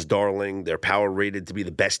everyone's darling. They're power rated to be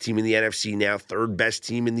the best team in the NFC now, third best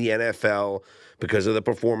team in the NFL because of the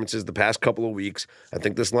performances the past couple of weeks. I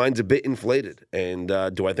think this line's a bit inflated. And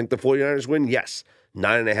do I think the 49ers win? Yes.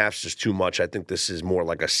 9.5 is just too much. I think this is more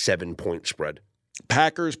like a 7-point spread.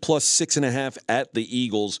 Packers plus 6.5 at the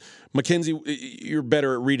Eagles. Mackenzie, you're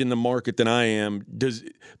better at reading the market than I am. Does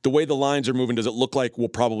the way the lines are moving, does it look like we'll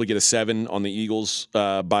probably get a 7 on the Eagles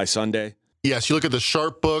by Sunday? Yes, you look at the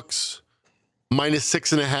sharp books, minus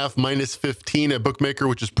 6.5, minus 15 at Bookmaker,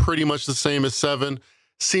 which is pretty much the same as 7.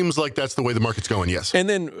 Seems like that's the way the market's going, yes. And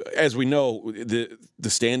then, as we know, the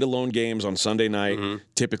standalone games on Sunday night,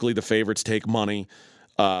 typically the favorites take money.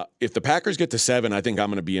 If the Packers get to 7, I think I'm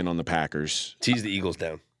going to be in on the Packers. Tease the Eagles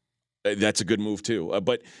down. That's a good move, too.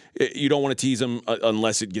 But you don't want to tease them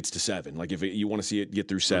unless it gets to 7. Like, if you want to see it get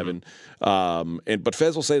through 7. But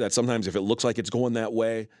Fez will say that sometimes if it looks like it's going that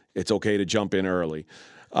way, it's okay to jump in early.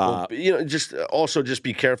 Just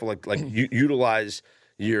be careful. Like utilize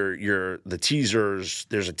the teasers.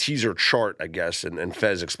 There's a teaser chart, I guess, and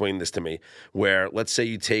Fez explained this to me, where let's say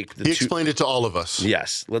you take the He explained it to all of us.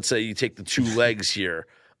 Yes. Let's say you take the 2 legs here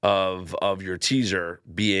of your teaser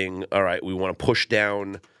being, all right, we want to push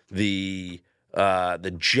down the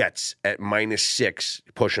Jets at minus 6,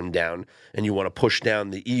 push them down, and you want to push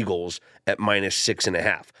down the Eagles at minus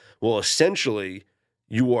 6.5. Well, essentially,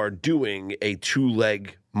 you are doing a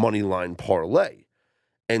 2-leg money line parlay.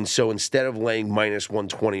 And so instead of laying minus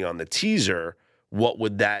 120 on the teaser, what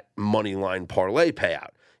would that money line parlay pay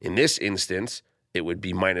out? In this instance, it would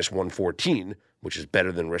be minus 114, which is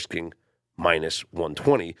better than risking minus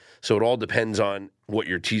 120. So it all depends on what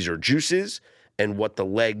your teaser juice is and what the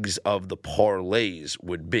legs of the parlays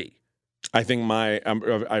would be. I think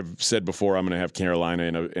I've said before I'm going to have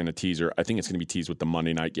Carolina in a teaser. I think it's going to be teased with the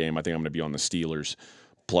Monday night game. I think I'm going to be on the Steelers,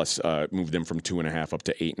 plus move them from 2.5 up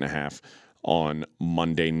to 8.5 on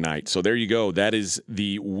Monday night. So there you go. That is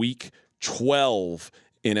the Week 12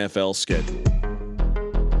 NFL schedule.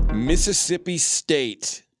 Mississippi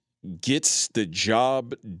State gets the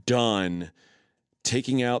job done,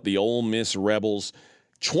 taking out the Ole Miss Rebels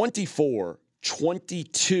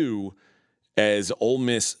 24-22 as Ole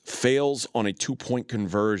Miss fails on a 2-point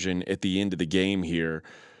conversion at the end of the game here.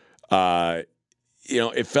 It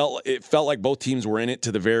felt like both teams were in it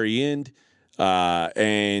to the very end,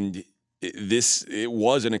 and it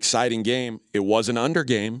was an exciting game. It was an under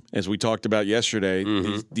game, as we talked about yesterday.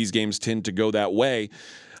 These games tend to go that way.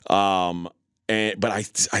 And But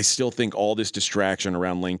I still think all this distraction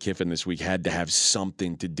around Lane Kiffin this week had to have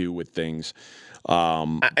something to do with things.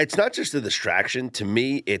 It's not just the distraction. To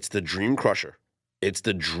me, it's the dream crusher. It's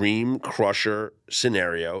the dream crusher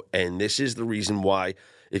scenario. And this is the reason why,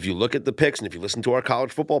 if you look at the picks and if you listen to our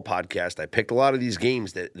college football podcast, I picked a lot of these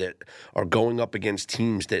games that are going up against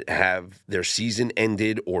teams that have their season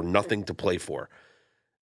ended or nothing to play for.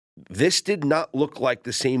 This did not look like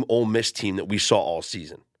the same Ole Miss team that we saw all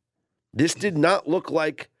season. This did not look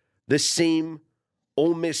like the same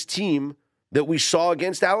Ole Miss team that we saw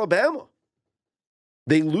against Alabama.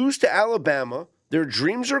 They lose to Alabama. Their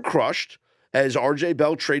dreams are crushed, as R.J.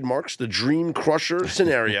 Bell trademarks the dream crusher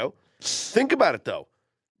scenario. Think about it, though.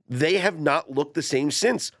 They have not looked the same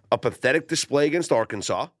since. A pathetic display against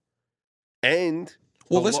Arkansas. And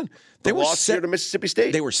they were lost here to Mississippi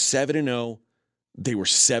State. They were 7-0. They were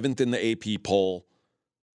 7th in the AP poll.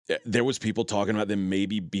 There was people talking about them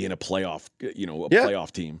maybe being a playoff,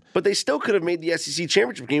 playoff team. But they still could have made the SEC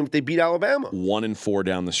championship game if they beat Alabama. 1-4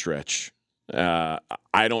 down the stretch.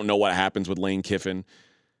 I don't know what happens with Lane Kiffin,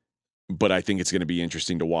 but I think it's going to be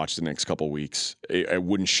interesting to watch the next couple of weeks. It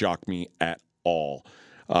wouldn't shock me at all.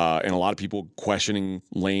 And a lot of people questioning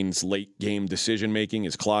Lane's late game decision making,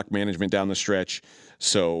 his clock management down the stretch.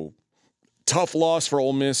 So tough loss for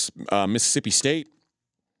Ole Miss, Mississippi State.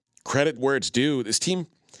 Credit where it's due. This team,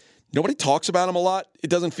 nobody talks about them a lot, it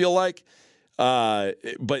doesn't feel like.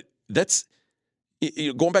 But that's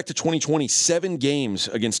going back to 2020, 7 games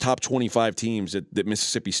against top 25 teams that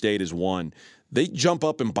Mississippi State has won. They jump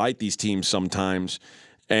up and bite these teams sometimes,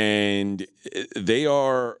 and they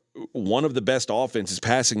are one of the best offenses,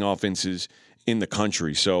 passing offenses in the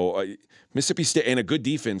country. So Mississippi State, and a good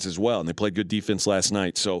defense as well, and they played good defense last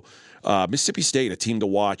night. So Mississippi State, a team to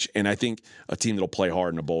watch, and I think a team that'll play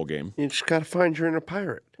hard in a bowl game. You just got to find your inner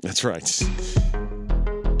pirate. That's right.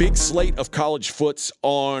 Big slate of college foots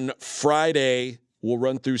on Friday. We'll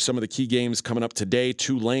run through some of the key games coming up today.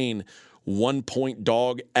 Tulane, 1-point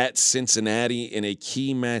dog at Cincinnati in a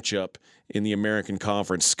key matchup in the American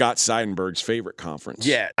Conference, Scott Seidenberg's favorite conference.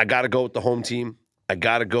 Yeah, I got to go with the home team. I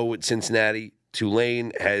got to go with Cincinnati.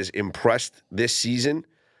 Tulane has impressed this season.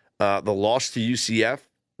 The loss to UCF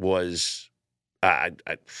was, I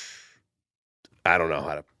don't know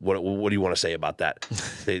how to. What do you want to say about that?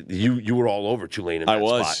 You were all over Tulane in that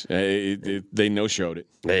spot. They no-showed it.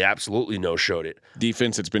 They absolutely no-showed it.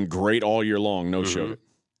 Defense, it's been great all year long. No-showed it.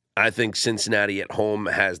 I think Cincinnati at home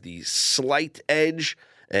has the slight edge,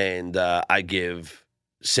 and I give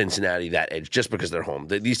Cincinnati that edge just because they're home.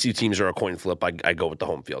 These two teams are a coin flip. I go with the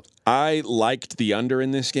home field. I liked the under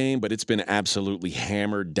in this game, but it's been absolutely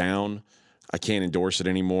hammered down. I can't endorse it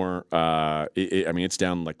anymore. It's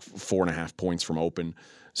down like 4.5 points from open.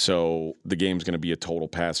 So the game's going to be a total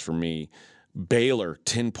pass for me. Baylor,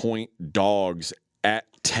 10-point dogs at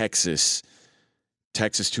Texas.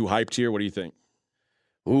 Texas too hyped here? What do you think?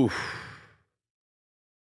 Oof.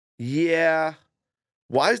 Yeah.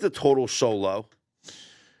 Why is the total so low?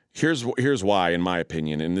 Here's why, in my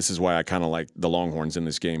opinion, and this is why I kind of like the Longhorns in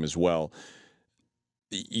this game as well.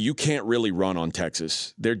 You can't really run on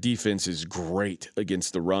Texas. Their defense is great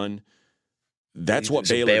against the run. That's what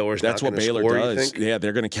Baylor does. Yeah,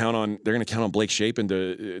 they're going to count on Blake Shapen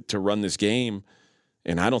to run this game,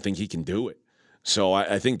 and I don't think he can do it. So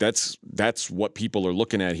I think that's what people are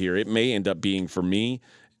looking at here. It may end up being, for me,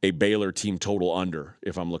 a Baylor team total under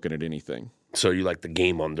if I'm looking at anything. So you like the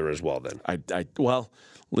game under as well then? Well,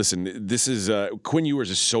 listen, this is Quinn Ewers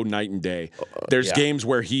is so night and day. There's games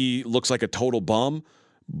where he looks like a total bum,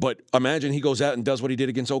 but imagine he goes out and does what he did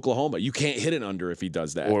against Oklahoma. You can't hit an under if he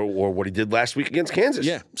does that. Or what he did last week against Kansas.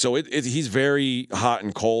 Yeah, so he's very hot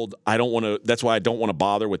and cold. That's why I don't want to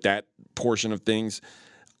bother with that portion of things.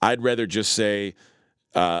 I'd rather just say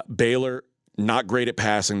Baylor, not great at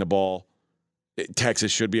passing the ball.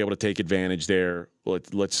 Texas should be able to take advantage there. Or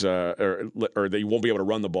they won't be able to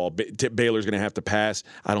run the ball. Baylor's going to have to pass.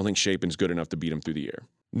 I don't think Shapen's good enough to beat him through the air.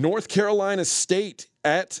 North Carolina State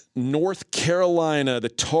at North Carolina. The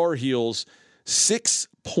Tar Heels,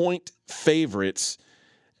 6-point favorites.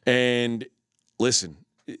 And listen,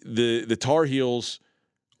 the Tar Heels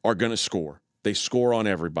are going to score. They score on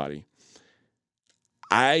everybody.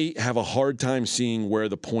 I have a hard time seeing where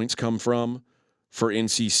the points come from for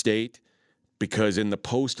NC State, because in the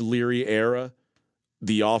post-Leary era,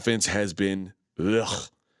 the offense has been ugh.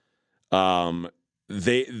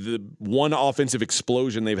 The one offensive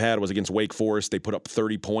explosion they've had was against Wake Forest. They put up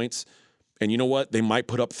 30 points. And you know what? They might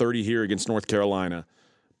put up 30 here against North Carolina.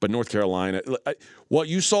 But North Carolina, what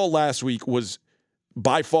you saw last week was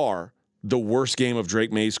by far the worst game of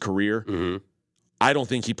Drake May's career. Mm-hmm. I don't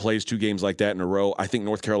think he plays 2 games like that in a row. I think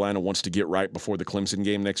North Carolina wants to get right before the Clemson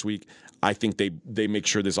game next week. I think they make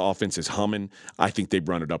sure this offense is humming. I think they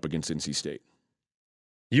run it up against NC State.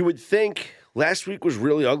 You would think last week was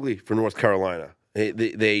really ugly for North Carolina.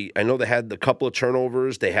 I know they had a couple of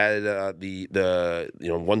turnovers. They had the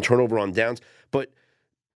one turnover on downs. But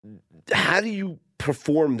how do you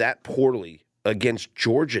perform that poorly against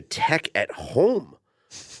Georgia Tech at home?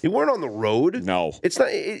 You weren't on the road. No, it's not.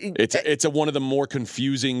 It's one of the more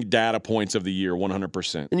confusing data points of the year.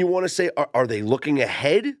 100%. And you want to say, are they looking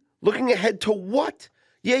ahead? Looking ahead to what?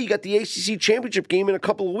 Yeah, you got the ACC championship game in a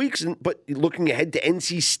couple of weeks, but looking ahead to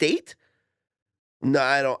NC State? No,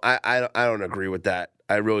 I don't. I don't agree with that.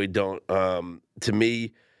 I really don't. To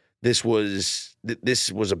me, this was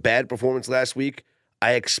a bad performance last week.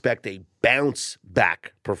 I expect a bounce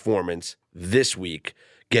back performance this week,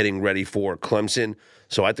 getting ready for Clemson.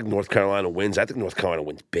 So I think North Carolina wins. I think North Carolina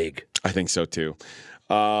wins big. I think so too.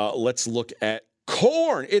 Let's look at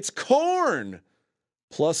Corn. It's Corn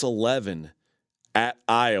plus 11 at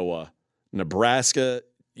Iowa. Nebraska,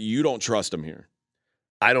 you don't trust them here.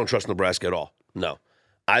 I don't trust Nebraska at all. No.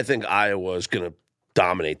 I think Iowa is going to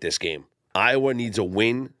dominate this game. Iowa needs a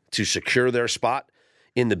win to secure their spot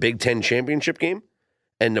in the Big Ten championship game,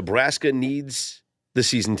 and Nebraska needs the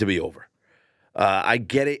season to be over. I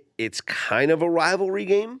get it. It's kind of a rivalry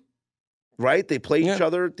game, right? They play each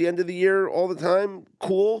other at the end of the year all the time.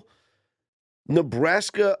 Cool.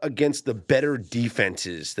 Nebraska against the better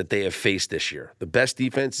defenses that they have faced this year. The best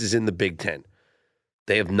defense is in the Big Ten.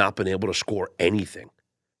 They have not been able to score anything.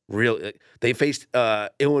 Really, they faced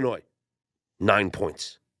Illinois, 9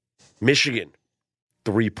 points. Michigan,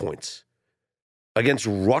 3 points. Against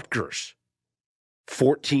Rutgers,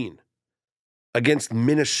 14. Against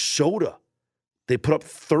Minnesota, they put up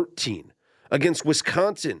 13. Against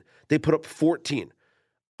Wisconsin, they put up 14.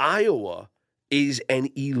 Iowa is an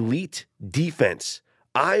elite defense.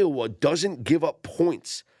 Iowa doesn't give up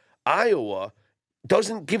points. Iowa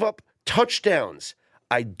doesn't give up touchdowns.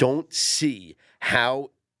 I don't see how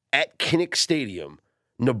at Kinnick Stadium,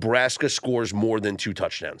 Nebraska scores more than 2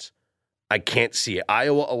 touchdowns. I can't see it.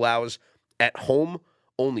 Iowa allows at home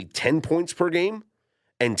only 10 points per game,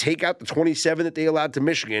 and take out the 27 that they allowed to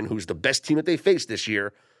Michigan, who's the best team that they faced this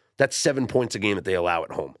year. That's 7 points a game that they allow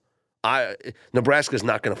at home. Nebraska's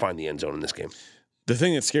not going to find the end zone in this game. The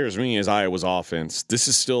thing that scares me is Iowa's offense. This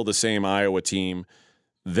is still the same Iowa team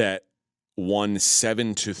that won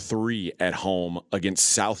 7-3 at home against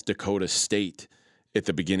South Dakota State at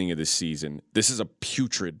the beginning of this season. This is a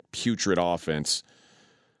putrid offense.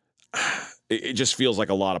 It just feels like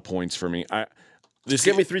a lot of points for me. Just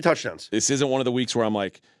give me 3 touchdowns. This isn't one of the weeks where I'm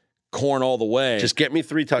like, Corn all the way. Just get me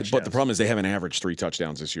 3 touchdowns. But the problem is they haven't averaged 3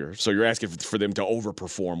 touchdowns this year. So you're asking for them to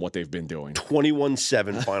overperform what they've been doing.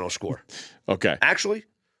 21-7 final score. Okay. Actually,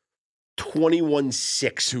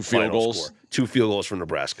 21-6 2 field goals. Score. 2 field goals from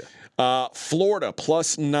Nebraska. Florida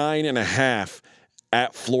plus 9.5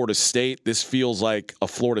 at Florida State. This feels like a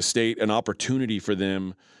Florida State, an opportunity for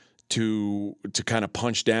them to kind of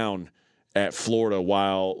punch down at Florida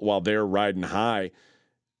while they're riding high.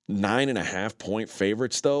 9.5 point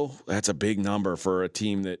favorites, though, that's a big number for a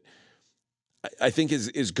team that I think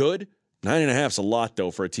is good. 9.5 is a lot,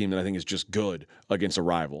 though, for a team that I think is just good against a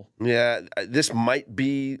rival. Yeah, this might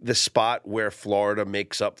be the spot where Florida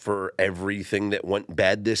makes up for everything that went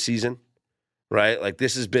bad this season, right? Like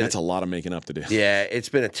this has been— That's a lot of making up to do. Yeah, it's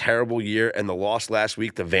been a terrible year, and the loss last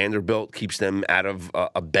week to Vanderbilt keeps them out of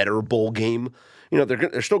a better bowl game. You know,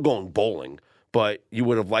 they're still going bowling, but you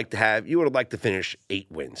would have liked to finish 8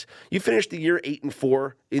 wins. You finished the year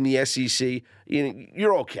 8-4 in the SEC.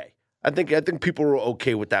 You're okay. I think people are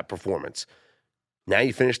okay with that performance. Now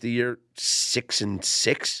you finish the year 6-6.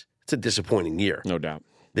 It's a disappointing year. No doubt.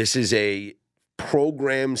 This is a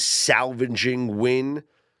program salvaging win.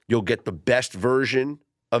 You'll get the best version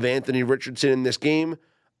of Anthony Richardson in this game.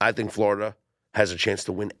 I think Florida has a chance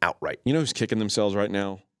to win outright. You know who's kicking themselves right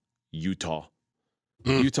now? Utah.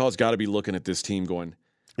 Utah's got to be looking at this team going,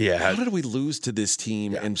 yeah, how did we lose to this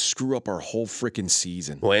team and screw up our whole freaking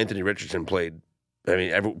season? Well, Anthony Richardson played. I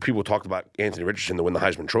mean, people talked about Anthony Richardson to win the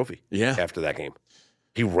Heisman Trophy after that game.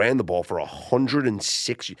 He ran the ball for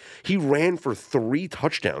 106. He ran for 3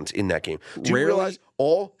 touchdowns in that game. Do you realize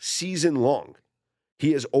all season long,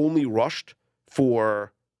 he has only rushed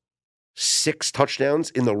for 6 touchdowns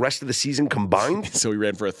in the rest of the season combined? So he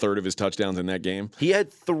ran for a third of his touchdowns in that game? He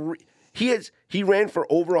had 3. He ran for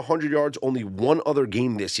over 100 yards only one other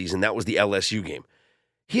game this season. That was the LSU game.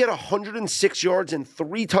 He had 106 yards and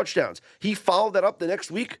 3 touchdowns. He followed that up the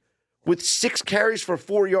next week with 6 carries for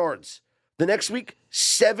 4 yards. The next week,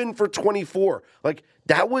 7 for 24. Like,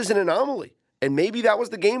 that was an anomaly. And maybe that was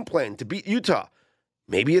the game plan to beat Utah.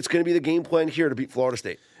 Maybe it's going to be the game plan here to beat Florida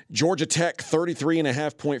State. Georgia Tech,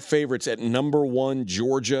 33.5-point favorites at number 1,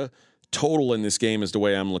 Georgia. Total in this game is the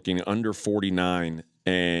way I'm looking, under 49.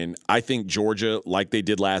 And I think Georgia, like they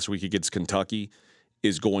did last week against Kentucky,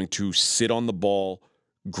 is going to sit on the ball,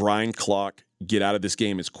 grind clock, get out of this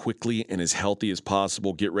game as quickly and as healthy as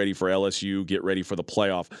possible, get ready for LSU, get ready for the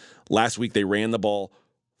playoff. Last week they ran the ball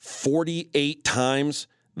 48 times.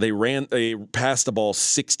 They passed the ball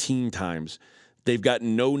 16 times. They've got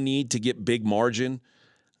no need to get big margin.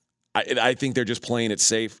 I think they're just playing it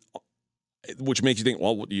safe, which makes you think,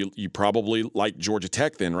 well, you probably like Georgia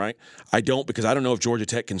Tech then, right? I don't, because I don't know if Georgia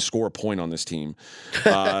Tech can score a point on this team.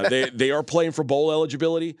 They are playing for bowl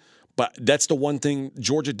eligibility, but that's the one thing.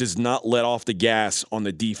 Georgia does not let off the gas on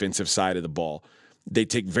the defensive side of the ball. They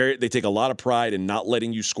take a lot of pride in not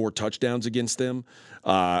letting you score touchdowns against them.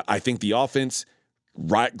 I think the offense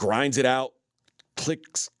grinds it out,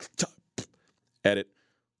 clicks, edit,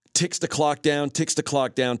 ticks the clock down,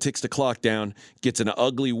 gets an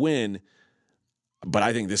ugly win. But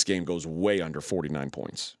I think this game goes way under 49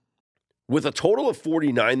 points. With a total of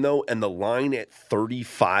 49, though, and the line at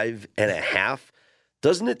 35.5,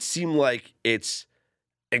 doesn't it seem like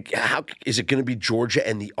how is it going to be Georgia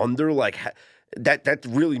and the under? Like that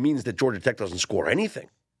really means that Georgia Tech doesn't score anything.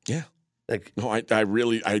 Yeah. Like, no, I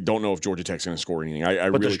don't know if Georgia Tech's going to score anything.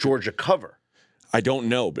 But does Georgia cover? I don't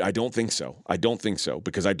know, but I don't think so.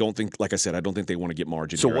 Because I don't think, like I said, I don't think they want to get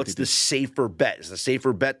margin. So what's the safer bet? Is the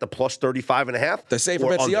safer bet the plus 35.5? The safer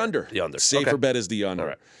bet's the under. The under. Safer bet is the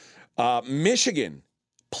under. All right. Michigan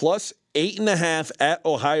plus 8.5 at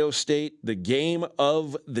Ohio State. The game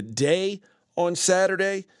of the day on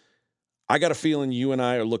Saturday. I got a feeling you and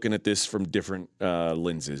I are looking at this from different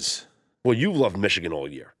lenses. Well, you've loved Michigan all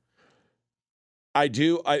year. I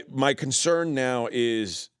do. My concern now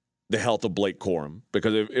is the health of Blake Corum,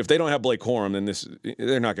 because if they don't have Blake Corum, then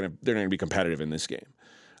they're not going to be competitive in this game.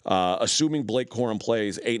 Assuming Blake Corum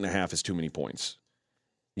plays, 8.5 is too many points.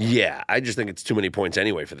 Yeah, I just think it's too many points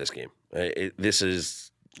anyway for this game.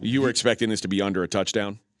 You were expecting this to be under a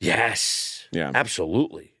touchdown? Yes. Yeah.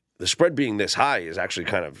 Absolutely. The spread being this high is actually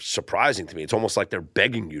kind of surprising to me. It's almost like they're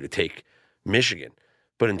begging you to take Michigan.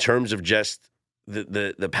 But in terms of just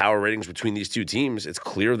the power ratings between these two teams, it's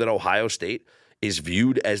clear that Ohio State is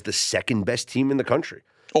viewed as the second best team in the country.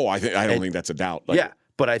 Oh, I don't think that's a doubt.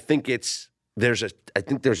 But I think there's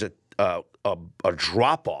a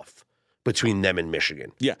drop off between them and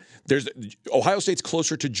Michigan. Yeah, Ohio State's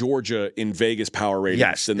closer to Georgia in Vegas power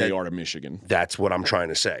ratings than they are to Michigan. That's what I'm trying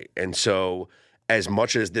to say. And so, as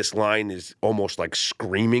much as this line is almost like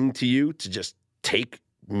screaming to you to just take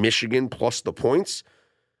Michigan plus the points,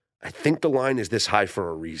 I think the line is this high for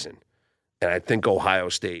a reason. And I think Ohio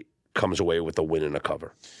State comes away with a win and a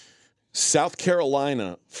cover. South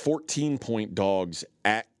Carolina, 14-point dogs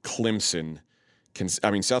at Clemson.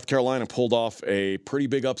 South Carolina pulled off a pretty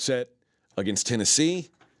big upset against Tennessee.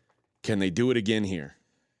 Can they do it again here?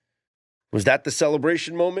 Was that the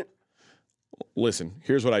celebration moment? Listen,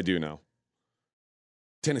 here's what I do know.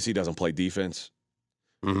 Tennessee doesn't play defense.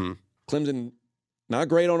 Mm-hmm. Clemson, not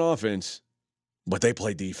great on offense, but they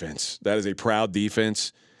play defense. That is a proud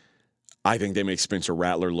defense. I think they make Spencer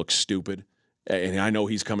Rattler look stupid. And I know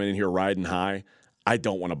he's coming in here riding high. I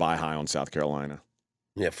don't want to buy high on South Carolina.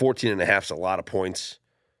 Yeah, 14.5 is a lot of points.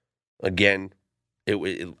 Again,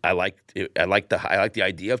 I like the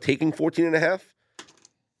idea of taking 14.5.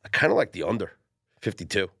 I kind of like the under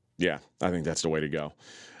 52. Yeah, I think that's the way to go.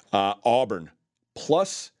 Auburn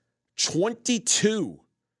plus 22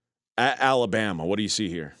 at Alabama. What do you see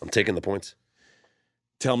here? I'm taking the points.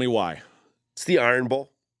 Tell me why. It's the Iron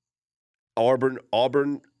Bowl.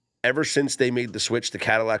 Auburn, ever since they made the switch to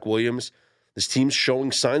Cadillac Williams, this team's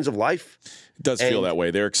showing signs of life. It does feel that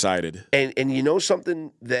way. They're excited. And you know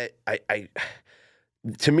something that I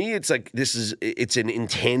to me, it's like it's an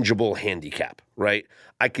intangible handicap, right?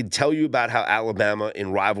 I could tell you about how Alabama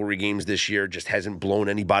in rivalry games this year just hasn't blown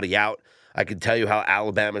anybody out. I could tell you how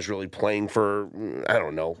Alabama's really playing for, I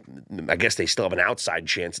don't know, I guess they still have an outside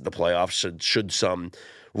chance at the playoffs should some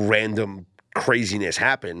random craziness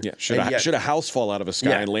happen. Yeah, should a house fall out of a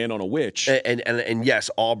sky and land on a witch? And yes,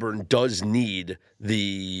 Auburn does need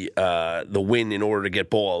the win in order to get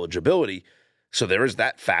bowl eligibility. So there is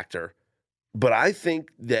that factor. But I think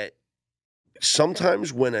that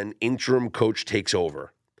sometimes when an interim coach takes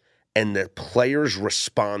over and the players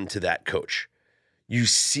respond to that coach, you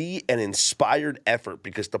see an inspired effort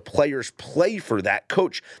because the players play for that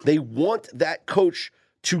coach. They want that coach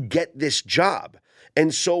to get this job.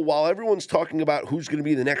 And so while everyone's talking about who's going to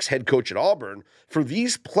be the next head coach at Auburn, for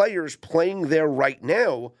these players playing there right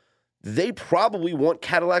now, they probably want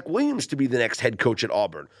Cadillac Williams to be the next head coach at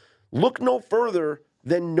Auburn. Look no further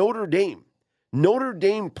than Notre Dame. Notre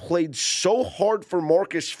Dame played so hard for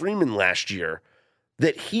Marcus Freeman last year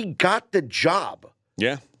that he got the job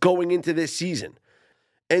going into this season.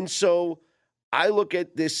 And so I look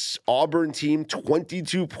at this Auburn team,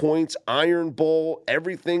 22 points, Iron Bowl,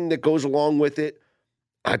 everything that goes along with it.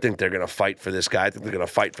 I think they're going to fight for this guy. I think they're going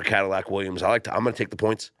to fight for Cadillac Williams. I'm going to take the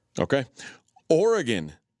points. Okay.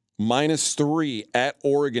 Oregon, -3 at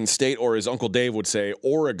Oregon State, or as Uncle Dave would say,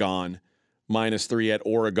 Oregon, -3 at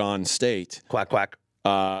Oregon State. Quack, quack.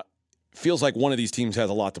 Feels like one of these teams has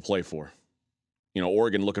a lot to play for.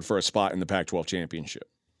 Oregon looking for a spot in the Pac-12 championship.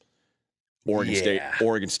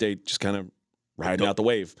 Oregon State just kind of riding out the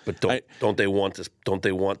wave. But don't they want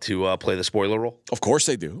to play the spoiler role? Of course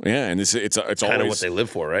they do. Yeah, and it's kind always of what they live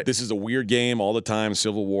for, right? This is a weird game all the time.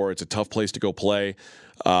 Civil War. It's a tough place to go play.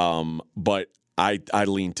 But I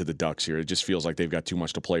lean to the Ducks here. It just feels like they've got too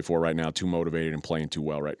much to play for right now. Too motivated and playing too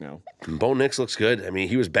well right now. Bo Nix looks good. I mean,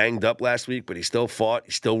 he was banged up last week, but he still fought.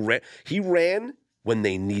 He still ran. He ran when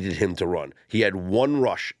they needed him to run. He had one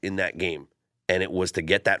rush in that game, and it was to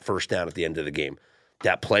get that first down at the end of the game.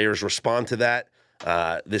 That players respond to that.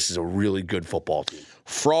 This is a really good football team.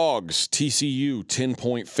 Frogs, TCU,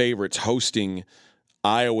 10-point favorites hosting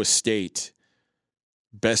Iowa State.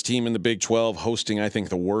 Best team in the Big 12, hosting, I think,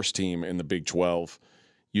 the worst team in the Big 12.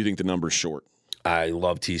 You think the number's short? I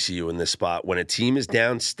love TCU in this spot. When a team is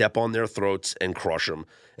down, step on their throats and crush them,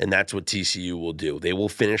 and that's what TCU will do. They will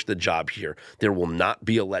finish the job here. There will not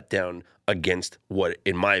be a letdown against what,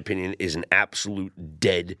 in my opinion, is an absolute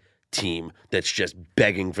dead team that's just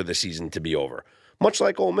begging for the season to be over, much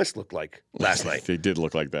like Ole Miss looked like last night. They did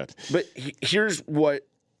look like that. But here's what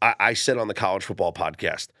I said on the college football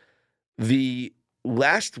podcast. The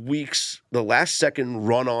last second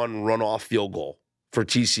run-on, run-off field goal for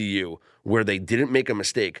TCU, where they didn't make a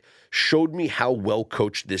mistake, showed me how well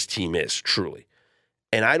coached this team is, truly.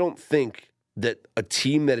 And I don't think that a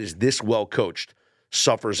team that is this well coached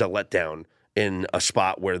suffers a letdown in a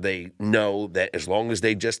spot where they know that as long as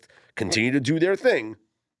they just continue to do their thing,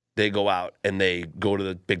 they go out and they go to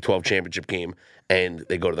the Big 12 championship game and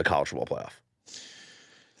they go to the college football playoff.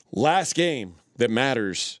 Last game that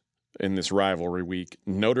matters in this rivalry week,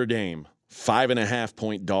 Notre Dame,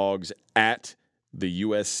 5.5-point dogs at the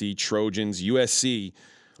USC Trojans. USC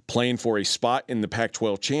playing for a spot in the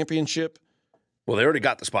Pac-12 championship. Well, they already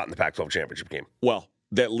got the spot in the Pac-12 championship game. Well,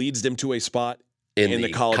 that leads them to a spot in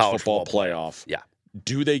the college football playoff. Yeah.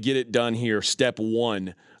 Do they get it done here, step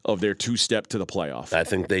one of their two-step to the playoff? I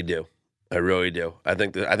think they do. I really do. I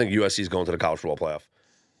think USC is going to the college football playoff.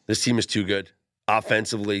 This team is too good.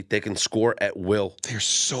 Offensively, they can score at will. They're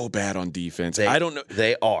so bad on defense. I don't know.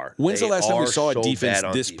 They are. When's the last time we saw a defense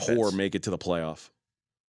this poor make it to the playoff?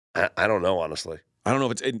 I don't know, honestly. I don't know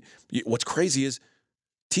if it's – what's crazy is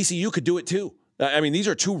TCU could do it too. I mean, these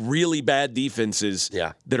are two really bad defenses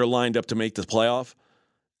that are lined up to make the playoff.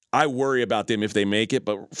 I worry about them if they make it,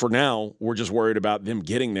 but for now, we're just worried about them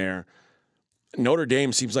getting there. Notre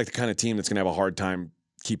Dame seems like the kind of team that's going to have a hard time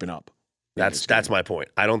keeping up. That's my point.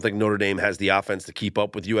 I don't think Notre Dame has the offense to keep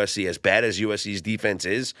up with USC. As bad as USC's defense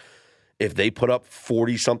is, if they put up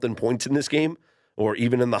 40-something points in this game, or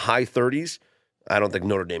even in the high 30s, I don't think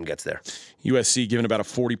Notre Dame gets there. USC given about a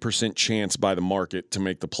 40% chance by the market to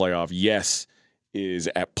make the playoff. Yes is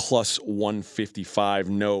at plus 155.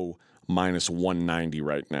 No, minus 190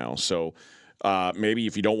 right now. So maybe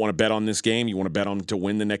if you don't want to bet on this game, you want to bet on to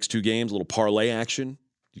win the next two games, a little parlay action.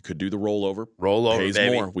 You could do the rollover. Rollover, pays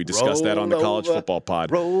baby. More. We discussed that on the college football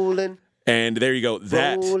pod. Rolling. And there you go.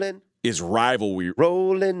 That is rivalry.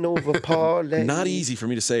 Rolling over parlay. Not easy for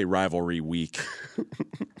me to say rivalry week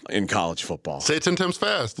in college football. Say it 10 times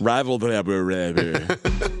fast. Rivalry.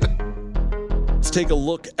 Let's take a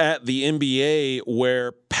look at the NBA,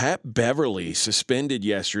 where Pat Beverly suspended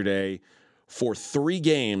yesterday for 3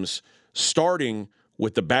 games, starting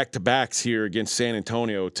with the back-to-backs here against San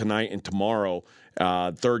Antonio tonight and tomorrow.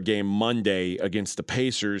 Third game Monday against the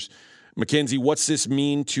Pacers. Mackenzie, what's this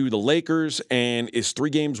mean to the Lakers, and is 3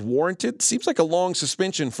 games warranted? Seems like a long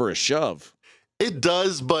suspension for a shove. It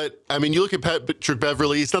does, but, I mean, you look at Patrick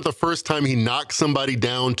Beverly, it's not the first time he knocked somebody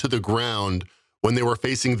down to the ground when they were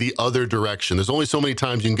facing the other direction. There's only so many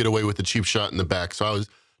times you can get away with a cheap shot in the back, so I was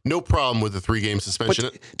no problem with the 3-game suspension.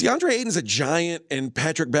 But DeAndre Ayton's a giant, and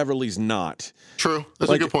Patrick Beverly's not. True.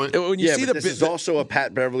 That's a good point. When you see this is also a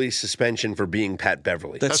Pat Beverly suspension for being Pat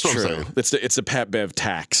Beverly. That's what true. I'm saying. It's the Pat Bev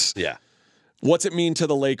tax. Yeah. What's it mean to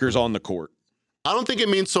the Lakers on the court? I don't think it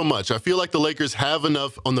means so much. I feel like the Lakers have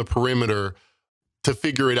enough on the perimeter to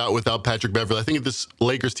figure it out without Patrick Beverly. I think this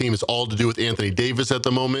Lakers team is all to do with Anthony Davis at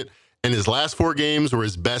the moment, and his last 4 games were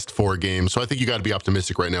his best 4 games. So I think you got to be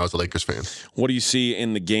optimistic right now as a Lakers fan. What do you see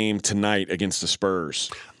in the game tonight against the Spurs?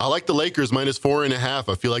 I like the Lakers minus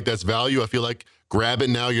 4.5. I feel like that's value. I feel like grab it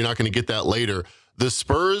now. You're not going to get that later. The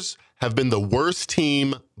Spurs have been the worst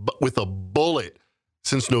team with a bullet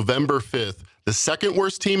since November 5th. The second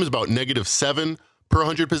worst team is about -7 per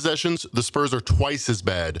 100 possessions. The Spurs are twice as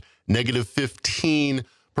bad, -15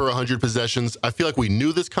 per 100 possessions. I feel like we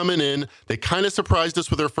knew this coming in. They kind of surprised us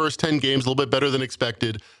with their first 10 games, a little bit better than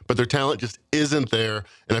expected, but their talent just isn't there,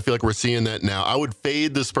 and I feel like we're seeing that now. I would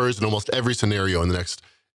fade the Spurs in almost every scenario in the next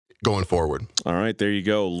going forward. All right, there you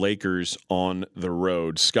go. Lakers on the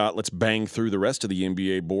road. Scott, let's bang through the rest of the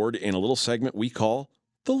NBA board in a little segment we call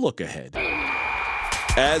The Look Ahead.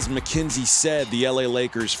 As McKenzie said, the LA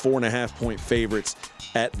Lakers 4.5-point favorites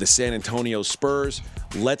at the San Antonio Spurs.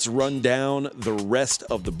 Let's run down the rest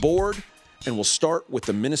of the board, and we'll start with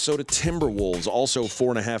the Minnesota Timberwolves, also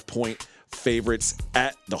 4.5-point favorites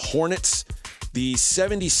at the Hornets. The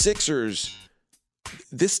 76ers,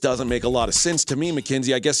 this doesn't make a lot of sense to me,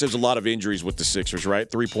 McKenzie. I guess there's a lot of injuries with the Sixers,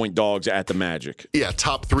 right? 3-point dogs at the Magic. Yeah,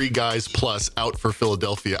 top 3 guys plus out for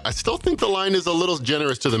Philadelphia. I still think the line is a little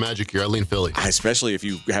generous to the Magic here. I lean Philly. Especially if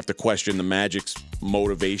you have to question the Magic's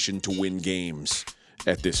motivation to win games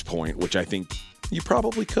at this point, which I think you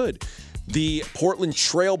probably could. The Portland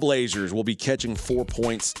Trailblazers will be catching 4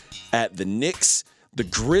 points at the Knicks. The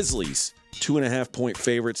Grizzlies, 2.5-point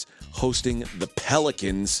favorites, hosting the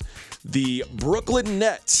Pelicans. The Brooklyn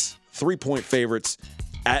Nets, 3-point favorites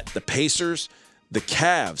at the Pacers. The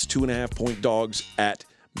Cavs, 2.5-point dogs at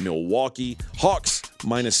Milwaukee. Hawks,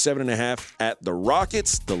 -7.5 at the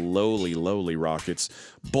Rockets. The lowly Rockets.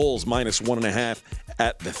 Bulls, -1.5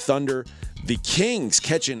 at the Thunder. The Kings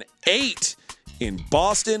catching 8 in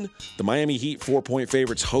Boston. The Miami Heat, 4-point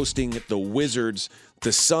favorites, hosting the Wizards.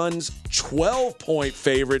 The Suns, 12-point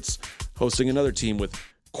favorites, hosting another team with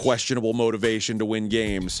questionable motivation to win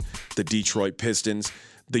games, the Detroit Pistons.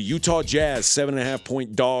 The Utah Jazz,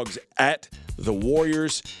 7.5-point dogs at the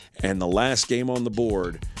Warriors. And the last game on the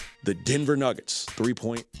board, the Denver Nuggets,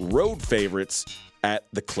 3-point road favorites at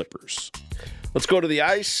the Clippers. Let's go to the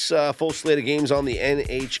ice. Full slate of games on the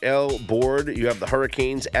NHL board. You have the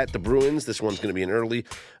Hurricanes at the Bruins. This one's going to be an early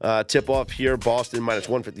tip-off here. Boston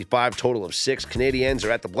 -155, total of 6. Canadiens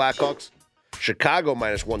are at the Blackhawks. Chicago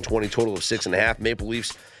 -120, total of 6.5. Maple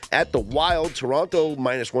Leafs at the Wild. Toronto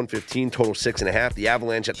 -115, total 6.5. The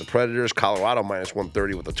Avalanche at the Predators. Colorado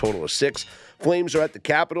 -130 with a total of 6. Flames are at the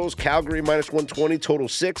Capitals. Calgary -120, total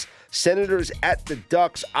 6. Senators at the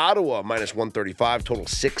Ducks. Ottawa -135, total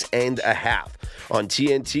 6.5. On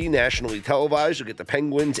TNT, nationally televised, you'll get the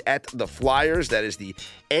Penguins at the Flyers. That is the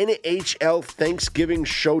NHL Thanksgiving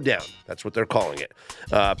Showdown. That's what they're calling it.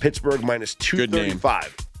 Pittsburgh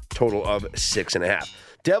 -235, total of 6.5.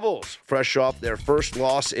 Devils, fresh off their first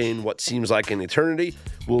loss in what seems like an eternity,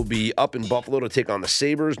 will be up in Buffalo to take on the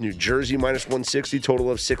Sabres. New Jersey -160,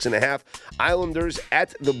 total of 6.5. Islanders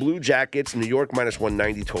at the Blue Jackets. New York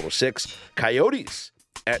 -190, total 6. Coyotes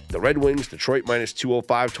at the Red Wings. Detroit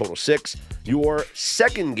 -205, total 6. Your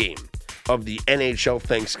second game of the NHL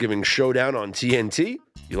Thanksgiving Showdown on TNT.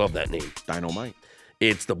 You love that name. Dynamite.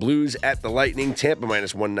 It's the Blues at the Lightning. Tampa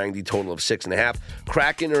 -190, total of 6.5.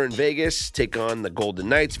 Kraken are in Vegas. Take on the Golden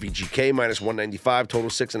Knights. VGK -195, total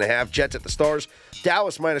 6.5. Jets at the Stars.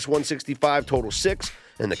 Dallas -165, total 6.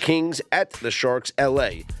 And the Kings at the Sharks.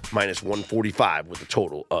 LA -145 with a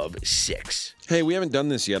total of 6. Hey, we haven't done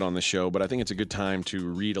this yet on the show, but I think it's a good time to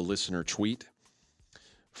read a listener tweet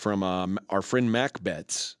from our friend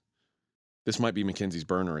MacBets. This might be Mackenzie's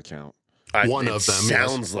burner account. One of them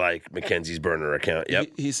sounds like Mackenzie's burner account.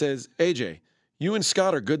 Yep. He says, AJ, you and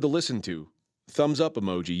Scott are good to listen to. Thumbs up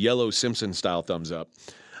emoji, yellow Simpson style thumbs up.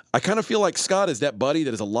 I kind of feel like Scott is that buddy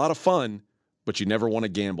that is a lot of fun, but you never want to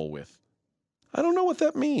gamble with. I don't know what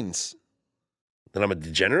that means. That I'm a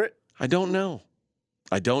degenerate? I don't know.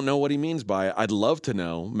 I don't know what he means by it. I'd love to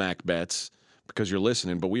know, MacBets, because you're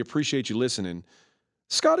listening, but we appreciate you listening.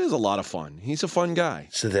 Scott is a lot of fun. He's a fun guy.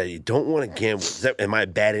 So that you don't want to gamble. Am I a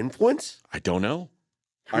bad influence? I don't know.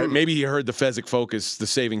 Maybe he heard the Fezzik Focus, the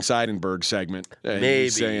Saving Seidenberg segment. Maybe.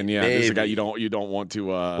 He's saying, this is a guy you don't want to.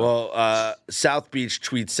 Well, South Beach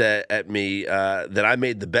tweets at me that I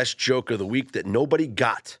made the best joke of the week that nobody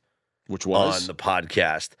got. Which was? On the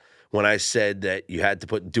podcast when I said that you had to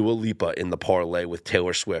put Dua Lipa in the parlay with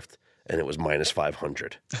Taylor Swift, and it was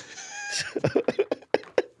 -500.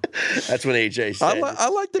 That's what AJ said. I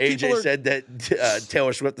like that AJ said that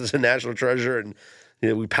Taylor Swift is a national treasure, and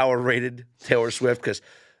we power rated Taylor Swift because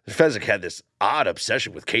Fezzik had this odd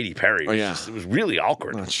obsession with Katy Perry. Oh, yeah. It was really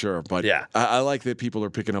awkward. Not sure, but yeah. I like that people are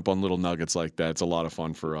picking up on little nuggets like that. It's a lot of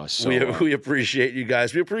fun for us. So, we appreciate you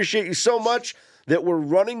guys. We appreciate you so much that we're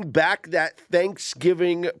running back that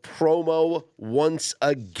Thanksgiving promo once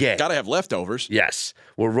again. Got to have leftovers. Yes,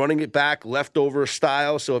 we're running it back leftover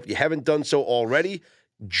style. So if you haven't done so already,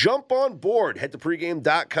 jump on board. Head to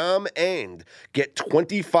pregame.com and get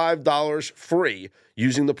 $25 free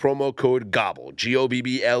using the promo code GOBBLE,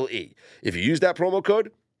 GOBBLE. If you use that promo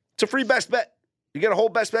code, it's a free best bet. You get a whole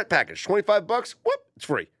best bet package. $25, whoop, it's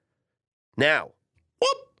free. Now,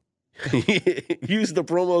 whoop, use the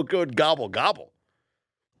promo code GOBBLE.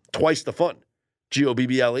 Twice the fun.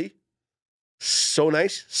 GOBBLE. So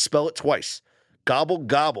nice. Spell it twice.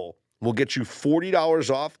 Gobble will get you $40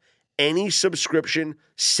 off any subscription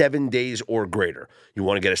 7 days or greater. You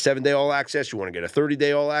want to get a 7-day all access, you want to get a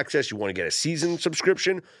 30-day all access, you want to get a season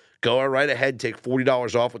subscription, go right ahead, take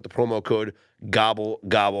 $40 off with the promo code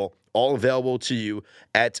GOBBLE. All available to you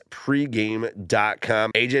at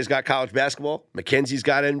pregame.com. AJ's got college basketball, Mackenzie's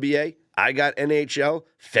got NBA, I got NHL,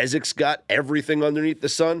 Fezzik's got everything underneath the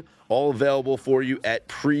sun, all available for you at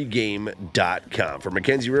pregame.com. For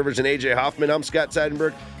Mackenzie Rivers and AJ Hoffman, I'm Scott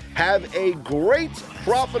Seidenberg. Have a great,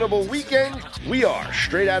 profitable weekend. We are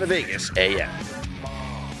Straight Out of Vegas AM.